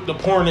milk the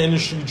porn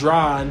industry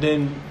dry and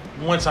then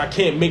once I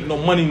can't make no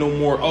money no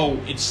more, oh,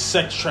 it's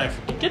sex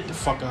trafficking. Get the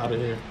fuck out of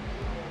here.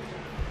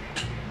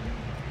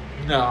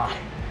 Nah.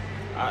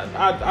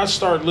 I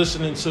start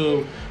listening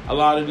to a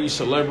lot of these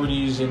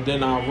celebrities and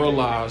then I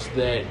realize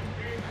that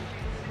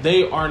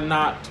they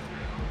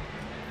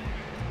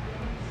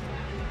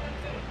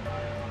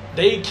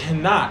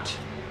cannot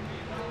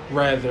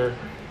rather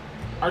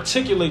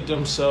articulate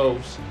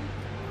themselves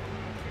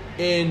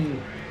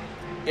in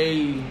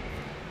a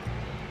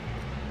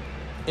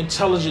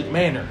intelligent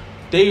manner.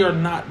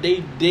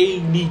 They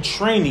need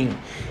training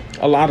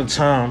a lot of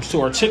times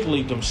to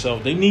articulate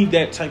themselves. They need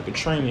that type of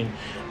training.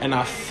 And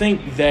I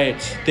think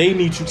that they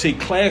need to take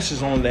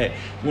classes on that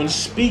when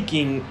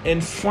speaking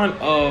in front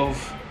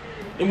of,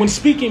 and when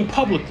speaking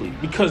publicly,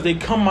 because they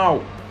come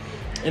out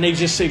and they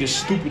just say the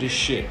stupidest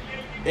shit.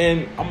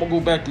 And I'm going to go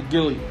back to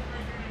Gilly.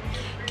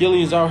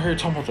 Gilly is out here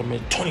talking about the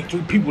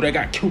 23 people that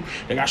got killed,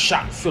 that got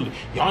shot in Philly.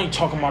 Y'all ain't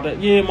talking about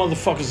that. Yeah,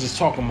 motherfuckers is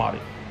talking about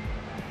it.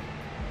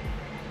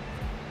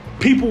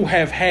 People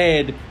have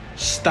had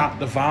Stop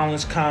the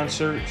Violence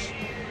concerts.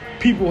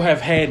 People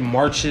have had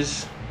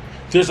marches.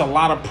 There's a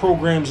lot of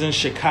programs in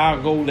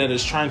Chicago that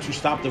is trying to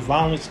stop the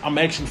violence. I'm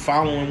actually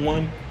following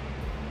one.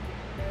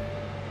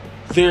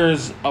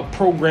 There's a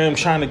program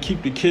trying to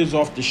keep the kids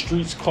off the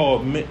streets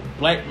called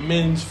Black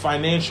Men's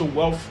Financial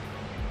Wealth.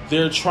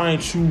 They're trying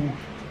to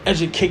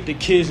educate the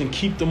kids and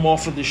keep them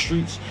off of the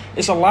streets.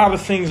 It's a lot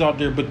of things out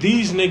there, but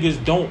these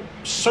niggas don't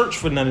search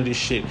for none of this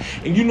shit.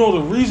 And you know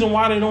the reason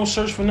why they don't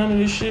search for none of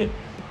this shit?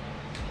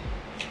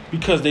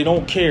 Because they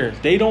don't care.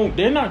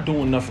 They're not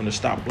doing nothing to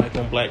stop black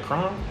on black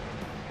crime.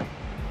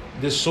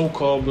 This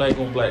so-called black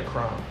on black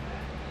crime.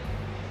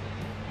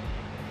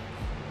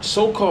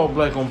 So-called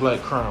black on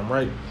black crime,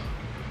 right?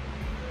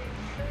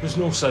 There's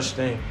no such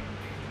thing.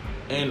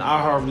 And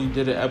I already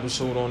did an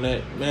episode on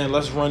that. Man,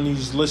 let's run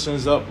these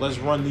listens up. Let's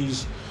run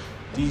these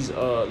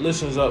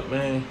listens up,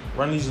 man.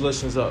 Run these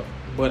listens up.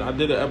 But I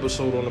did an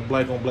episode on the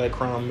black on black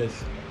crime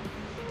myth.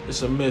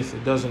 It's a myth.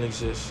 It doesn't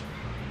exist.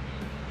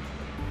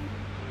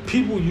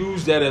 People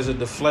use that as a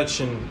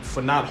deflection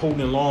for not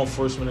holding law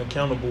enforcement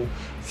accountable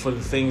for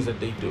the things that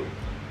they do.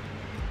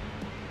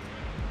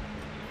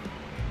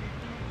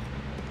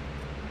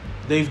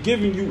 they've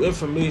given you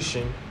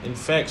information and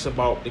facts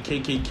about the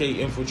KKK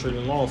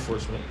infiltrating law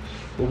enforcement,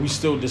 but we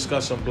still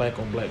discussing black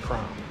on black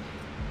crime.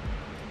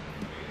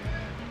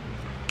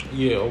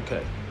 Yeah,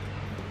 okay.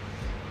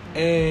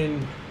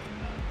 And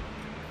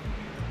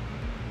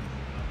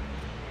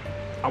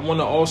I want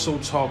to also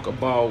talk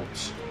about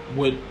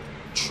what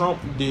Trump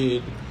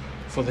did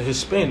for the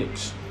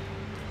Hispanics.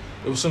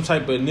 It was some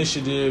type of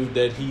initiative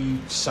that he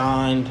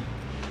signed,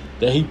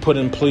 that he put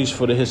in place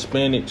for the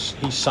Hispanics.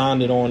 He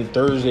signed it on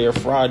Thursday or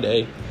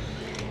Friday.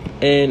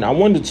 And I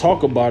wanted to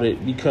talk about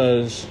it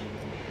because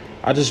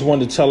I just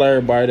wanted to tell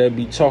everybody that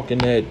be talking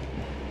that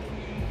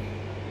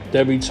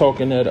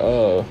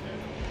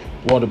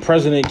well, the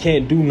president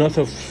can't do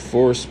nothing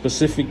for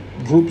specific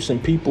groups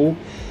and people.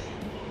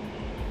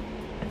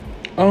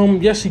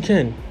 Yes, he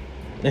can.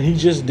 And he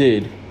just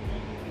did.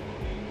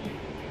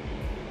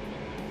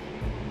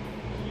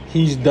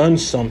 He's done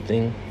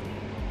something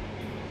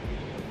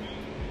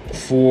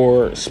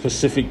for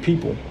specific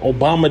people.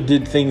 Obama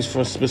did things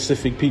for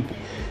specific people.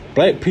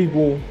 Black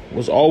people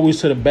was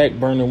always to the back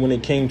burner when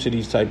it came to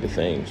these type of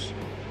things.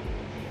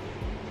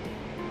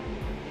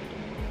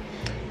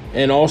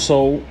 And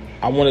also,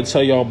 I want to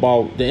tell y'all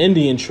about the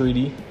Indian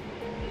Treaty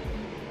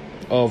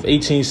of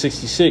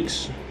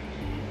 1866,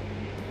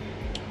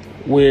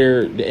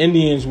 where the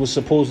Indians was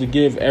supposed to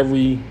give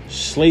every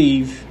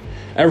slave,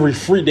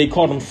 they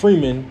called them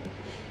freemen.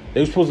 They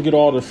were supposed to get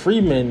all the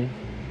freemen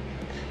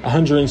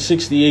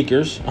 160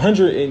 acres,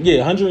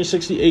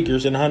 160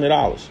 acres and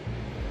 $100.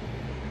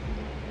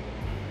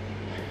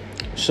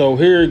 So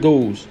here it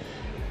goes.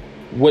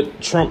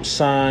 What Trump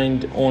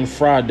signed on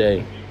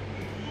Friday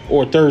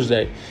or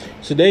Thursday.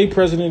 Today,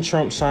 President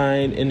Trump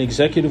signed an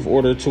executive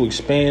order to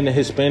expand the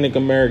Hispanic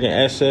American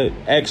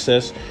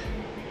access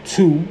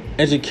to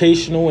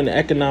educational and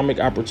economic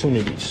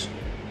opportunities.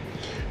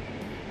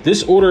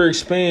 This order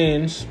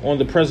expands on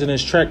the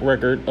president's track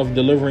record of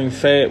delivering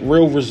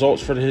real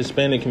results for the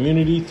Hispanic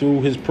community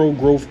through his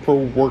pro-growth,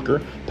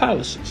 pro-worker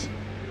policies.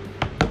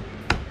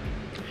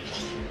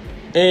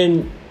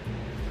 And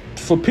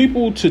for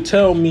people to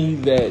tell me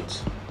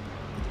that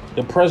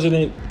the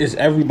president is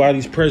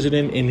everybody's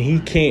president and he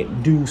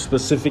can't do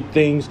specific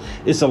things,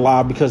 it's a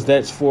lie, because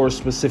that's for a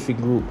specific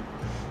group.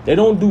 They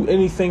don't do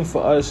anything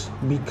for us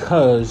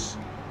because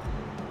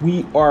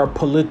we are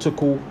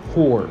political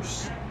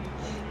whores.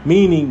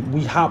 Meaning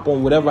we hop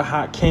on whatever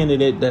hot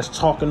candidate that's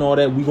talking all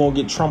that, we gonna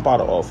get Trump out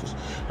of office.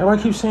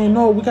 Everybody keeps saying,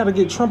 no, we gotta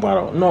get Trump out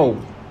of...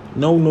 No.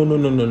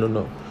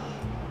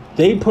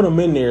 They put him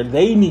in there.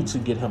 They need to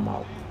get him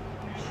out.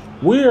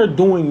 We are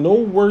doing no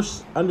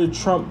worse under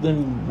Trump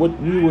than what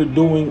we were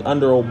doing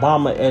under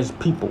Obama as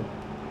people.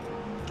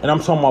 And I'm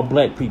talking about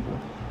black people.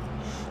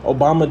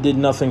 Obama did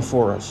nothing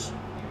for us.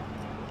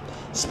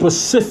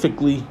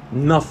 Specifically,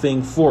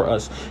 nothing for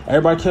us.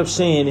 Everybody kept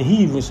saying, and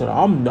he even said,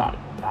 I'm not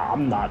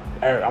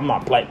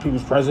black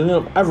people's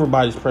president. I'm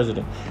everybody's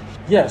president.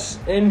 Yes,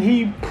 and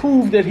he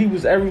proved that he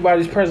was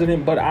everybody's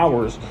president but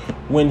ours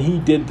when he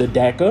did the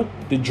DACA,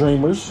 the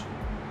Dreamers,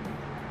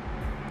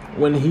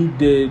 when he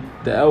did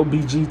the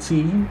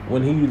LBGT,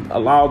 when he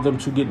allowed them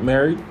to get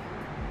married,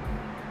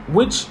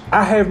 which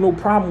I have no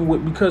problem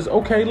with, because,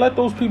 okay, let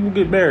those people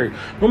get married.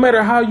 No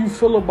matter how you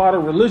feel about it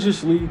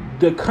religiously,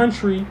 the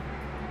country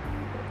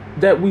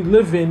that we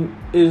live in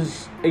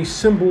is a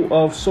symbol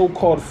of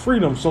so-called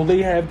freedom. So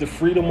they have the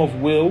freedom of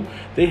will.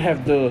 They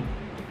have the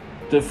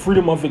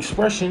freedom of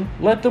expression.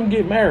 Let them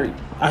get married.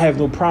 I have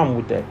no problem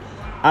with that.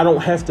 I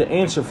don't have to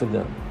answer for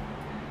them.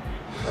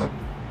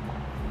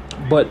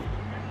 But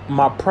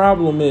my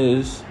problem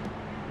is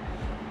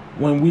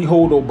when we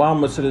hold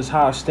Obama to this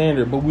high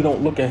standard, but we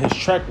don't look at his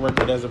track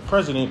record as a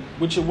president,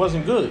 which it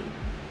wasn't good.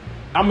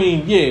 I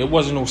mean, yeah, it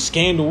wasn't no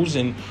scandals,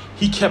 and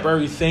he kept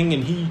everything,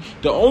 and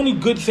the only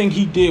good thing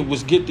he did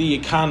was get the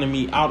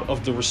economy out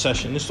of the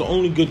recession. It's the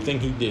only good thing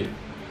he did.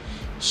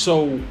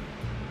 So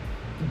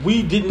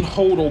we didn't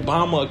hold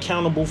Obama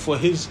accountable for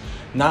his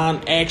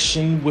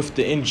non-action with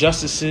the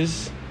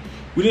injustices.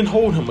 We didn't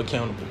hold him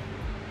accountable.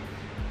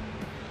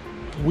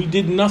 We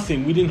did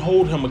nothing. We didn't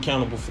hold him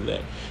accountable for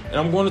that. And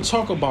I'm going to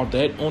talk about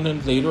that on a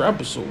later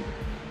episode.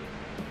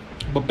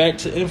 But back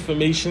to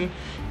information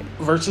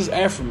versus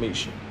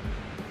affirmation.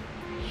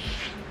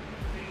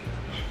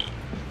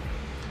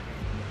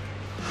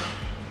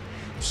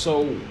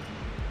 So,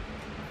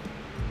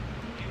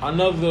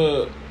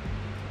 another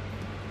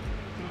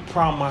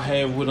problem I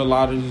have with a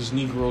lot of these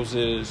Negroes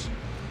is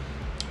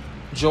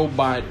Joe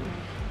Biden.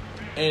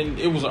 And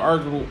it was an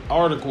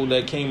article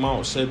that came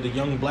out said the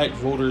young black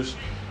voters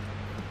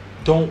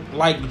don't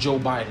like Joe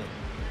Biden.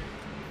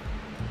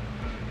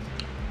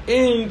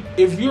 And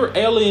if you're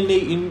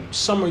alienating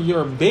some of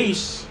your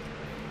base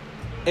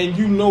and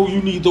you know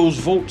you need those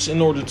votes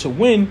in order to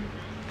win,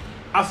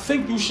 I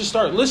think you should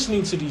start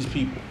listening to these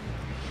people.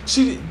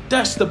 See,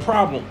 that's the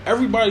problem.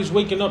 Everybody's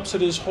waking up to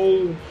this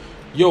whole,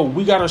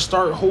 we got to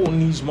start holding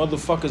these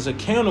motherfuckers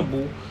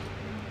accountable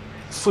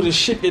for the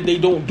shit that they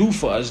don't do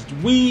for us.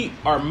 We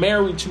are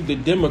married to the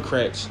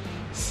Democrats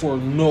for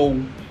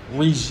no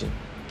reason.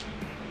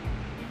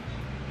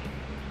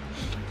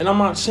 And I'm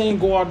not saying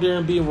go out there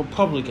and be a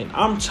Republican.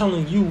 I'm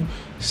telling you,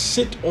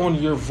 sit on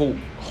your vote.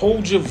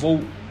 Hold your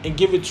vote and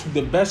give it to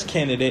the best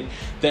candidate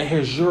that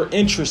has your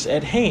interests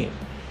at hand.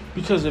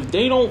 Because if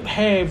they don't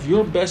have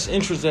your best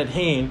interests at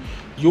hand,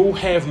 you'll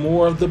have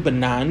more of the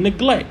benign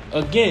neglect.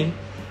 Again,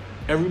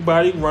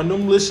 everybody run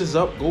them lists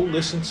up. Go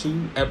listen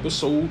to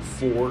episode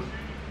 4,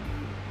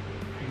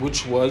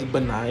 which was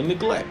benign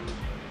neglect.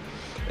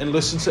 And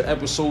listen to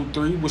episode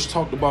 3, which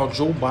talked about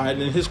Joe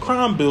Biden and his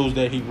crime bills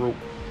that he wrote.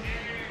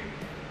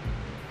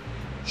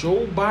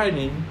 Joe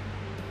Biden,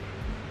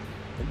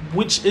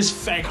 which is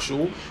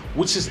factual,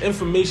 which is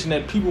information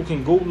that people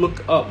can go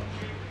look up,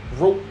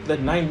 wrote the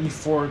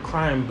 94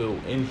 crime bill.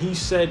 And he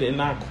said,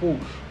 and I quote,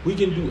 "We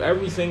can do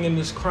everything in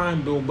this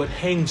crime bill but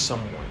hang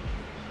someone."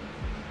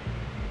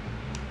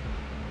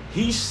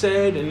 He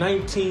said in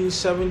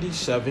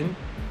 1977,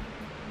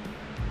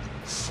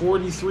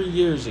 43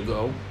 years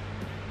ago,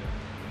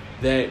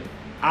 that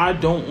I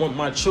don't want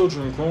my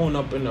children growing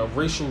up in a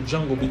racial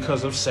jungle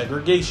because of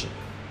segregation.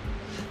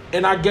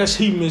 And I guess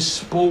he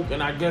misspoke,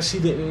 and I guess he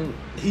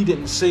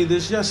didn't say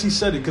this. Yes, he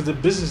said it, because the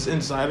Business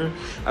Insider,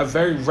 a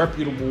very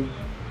reputable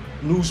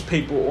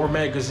newspaper or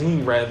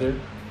magazine rather,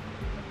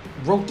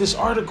 wrote this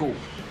article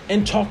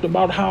and talked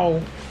about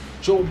how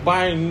Joe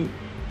Biden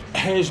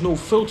has no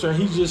filter.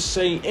 He just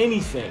say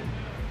anything.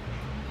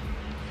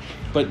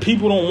 But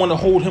people don't want to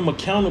hold him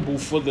accountable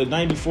for the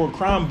 94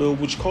 crime bill,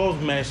 which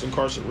caused mass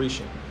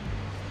incarceration,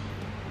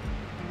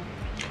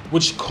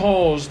 which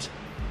caused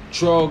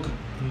drug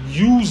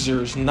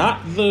users, not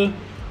the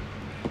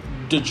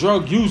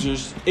drug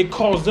users, it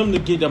caused them to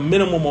get a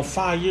minimum of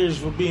 5 years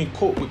for being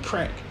caught with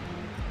crack.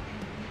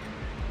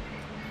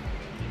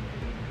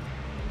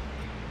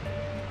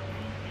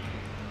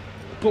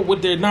 But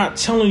what they're not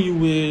telling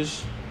you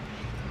is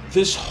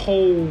this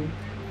whole...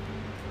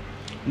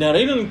 Now,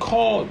 they didn't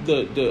call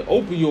the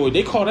opioid,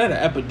 they call that an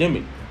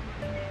epidemic.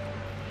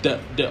 The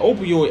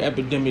opioid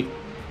epidemic,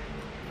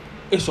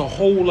 it's a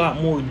whole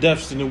lot more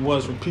deaths than it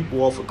was from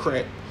people off of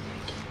crack.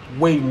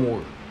 Way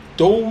more.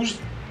 Those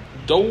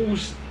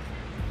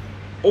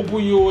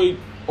opioid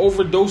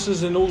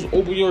overdoses and those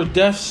opioid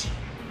deaths,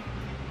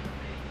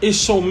 it's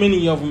so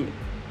many of them.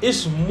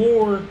 It's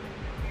more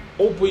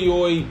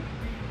opioid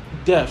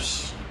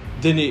deaths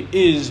than it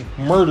is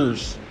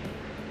murders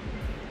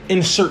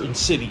in certain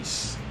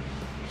cities.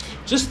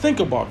 Just think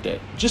about that.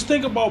 Just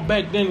think about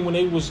back then when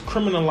they was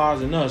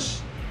criminalizing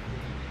us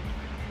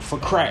for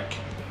crack,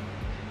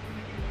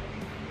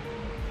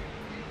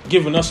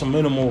 giving us a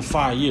minimum of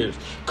 5 years,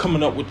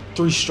 coming up with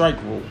the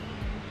 3-strike rule.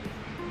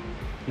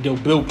 Then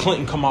Bill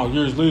Clinton come out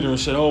years later and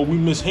said, "Oh, we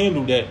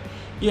mishandled that."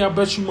 Yeah, I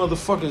bet you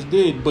motherfuckers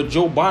did. But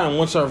Joe Biden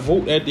wants our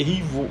vote after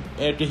he wrote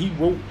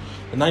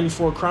the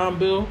 94 crime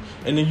bill.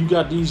 And then you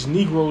got these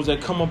Negroes that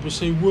come up and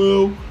say,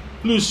 "Well,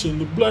 listen,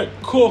 the Black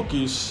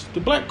Caucus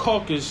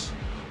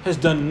has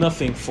done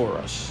nothing for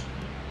us."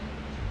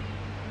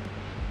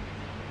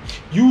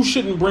 You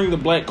shouldn't bring the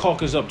Black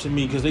Caucus up to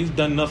me because they've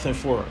done nothing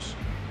for us.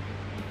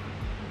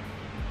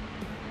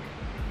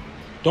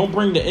 Don't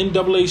bring the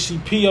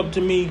NAACP up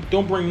to me.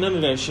 Don't bring none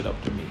of that shit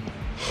up to me.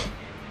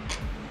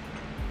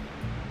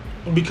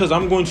 Because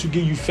I'm going to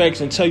give you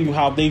facts and tell you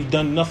how they've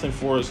done nothing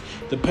for us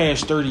the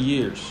past 30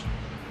 years.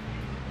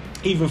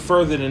 Even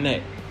further than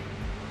that.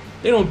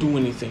 They don't do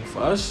anything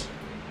for us.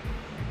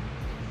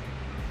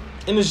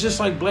 And it's just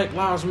like Black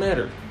Lives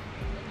Matter.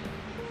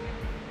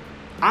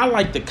 I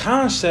like the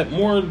concept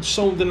more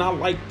so than I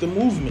like the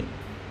movement.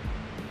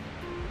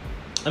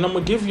 And I'm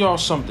going to give y'all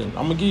something.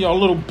 I'm going to give y'all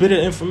a little bit of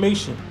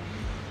information.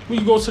 When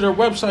you go to their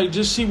website,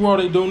 just see where all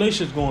their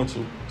donations going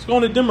to. It's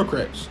going to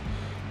Democrats.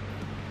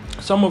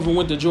 Some of them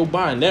went to Joe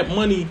Biden. That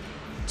money,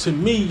 to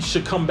me,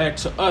 should come back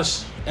to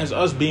us as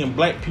us being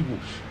black people.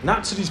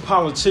 Not to these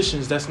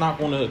politicians that's not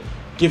going to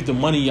give the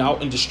money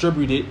out and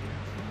distribute it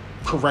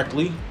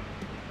correctly.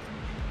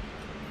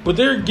 But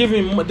they're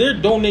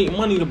donating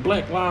money to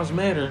Black Lives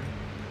Matter.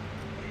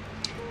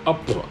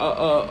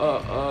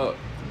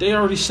 They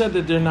already said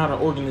that they're not an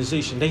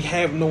organization. They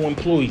have no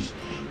employees.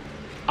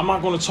 I'm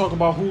not going to talk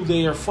about who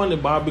they are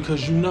funded by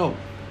because you know.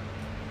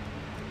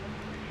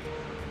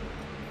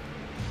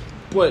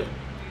 But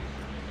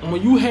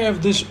when you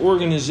have this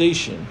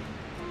organization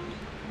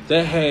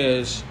that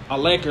has a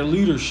lack of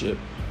leadership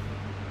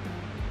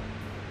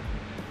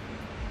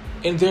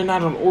and they're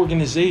not an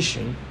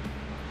organization,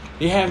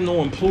 they have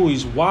no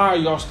employees, why are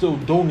y'all still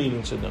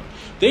donating to them?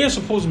 They are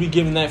supposed to be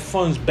giving that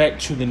funds back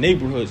to the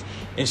neighborhoods.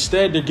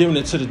 Instead, they're giving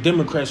it to the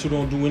Democrats who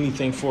don't do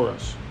anything for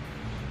us.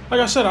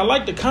 Like I said, I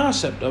like the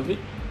concept of it.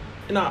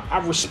 And I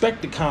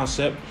respect the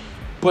concept.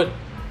 But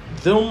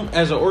them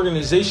as an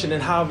organization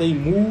and how they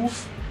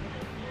move,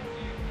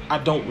 I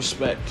don't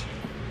respect.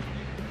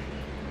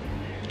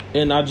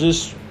 And I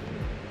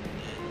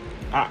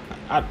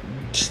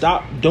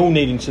stop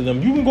donating to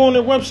them. You can go on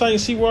their website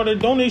and see where all their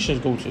donations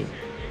go to.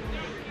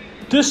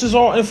 This is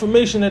all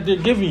information that they're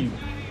giving you.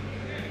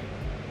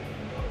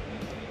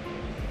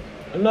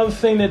 Another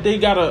thing that they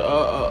got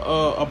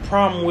a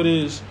problem with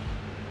is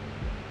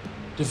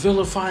the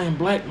vilifying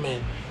black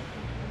men.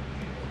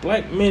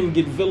 Black men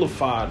get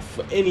vilified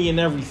for any and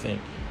everything.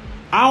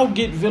 I'll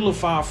get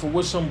vilified for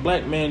what some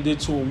black man did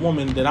to a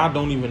woman that I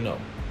don't even know.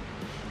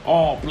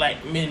 All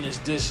black men is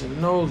this,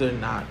 and no, they're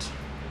not.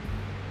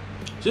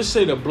 Just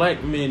say the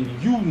black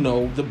men you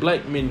know, the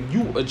black men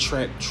you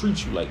attract,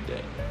 treat you like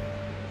that.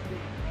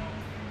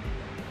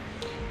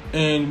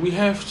 And we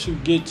have to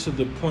get to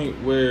the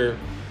point where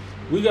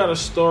we got to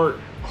start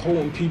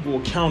holding people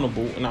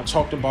accountable. And I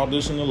talked about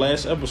this in the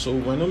last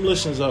episode. Run them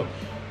listens up.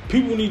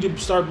 People need to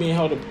start being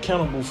held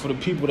accountable for the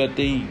people that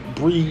they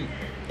breed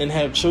and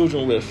have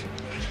children with.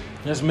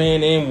 That's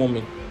man and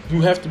woman.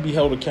 You have to be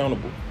held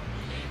accountable.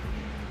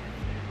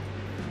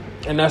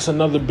 And that's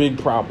another big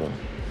problem.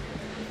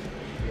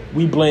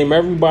 We blame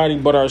everybody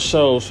but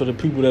ourselves for the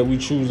people that we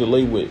choose to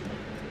lay with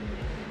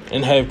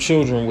and have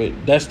children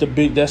with. That's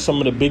some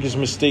of the biggest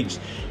mistakes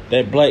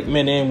that black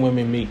men and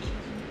women make.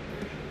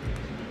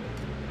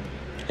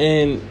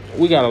 And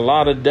we got a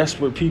lot of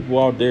desperate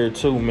people out there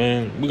too,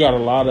 man. We got a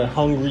lot of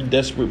hungry,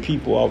 desperate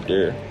people out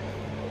there.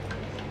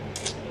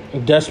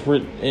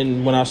 Desperate,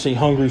 and when I say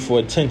hungry, for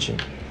attention.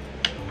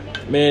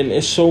 Man,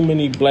 it's so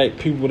many black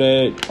people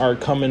that are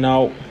coming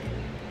out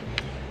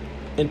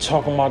and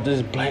talking about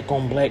this black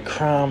on black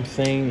crime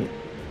thing.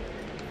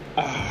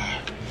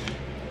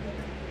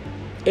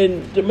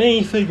 And the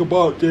main thing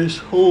about this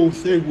whole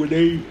thing, when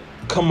they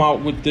come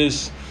out with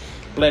this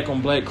black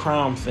on black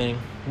crime thing,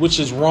 which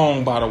is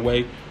wrong, by the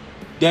way,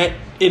 that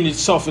in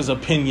itself is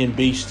opinion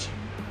based,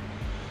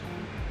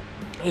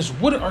 is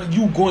what are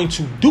you going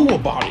to do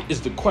about it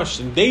is the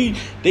question. They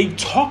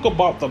talk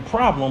about the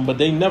problem, but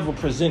they never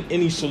present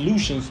any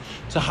solutions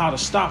to how to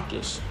stop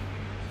this.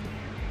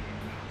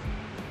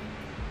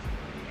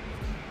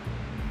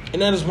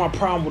 And that is my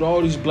problem with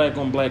all these black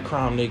on black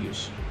crime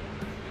niggas.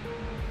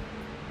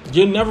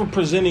 You're never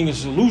presenting a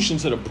solution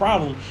to the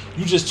problem.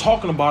 You're just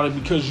talking about it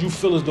because you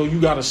feel as though you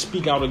got to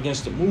speak out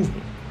against the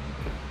movement.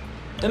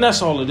 And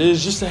that's all it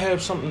is, just to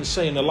have something to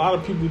say. And a lot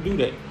of people do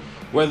that,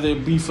 whether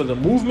it be for the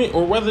movement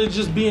or whether it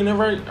just be in a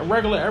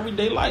regular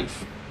everyday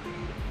life.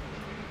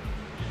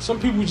 Some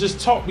people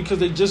just talk because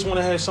they just want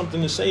to have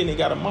something to say and they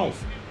got a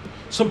mouth.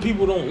 Some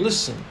people don't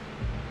listen.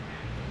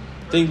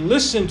 They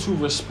listen to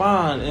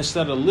respond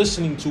instead of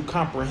listening to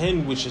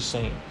comprehend what you're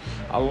saying.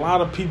 A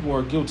lot of people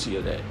are guilty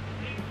of that.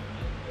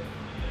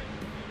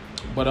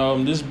 But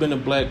this has been a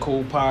Black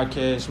Code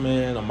podcast,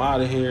 man. I'm out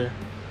of here.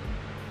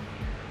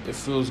 It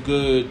feels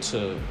good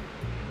to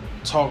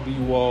talk to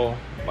you all.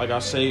 Like I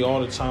say all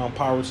the time,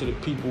 power to the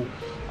people.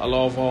 I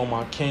love all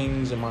my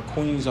kings and my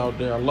queens out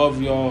there. I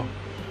love y'all.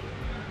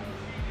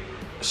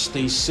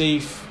 Stay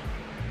safe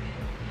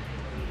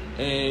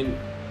and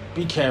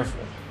be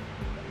careful.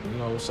 You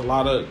know, it's a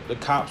lot of the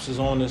cops is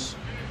on us.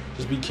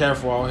 Just be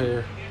careful out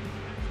here.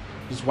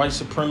 These white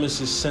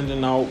supremacists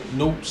sending out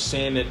notes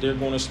saying that they're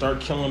going to start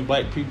killing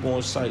black people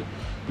on sight.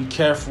 Be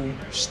careful.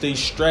 Stay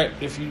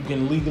strapped if you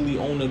can legally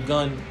own a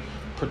gun.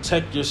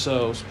 Protect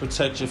yourselves.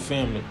 Protect your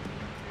family.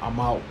 I'm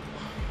out.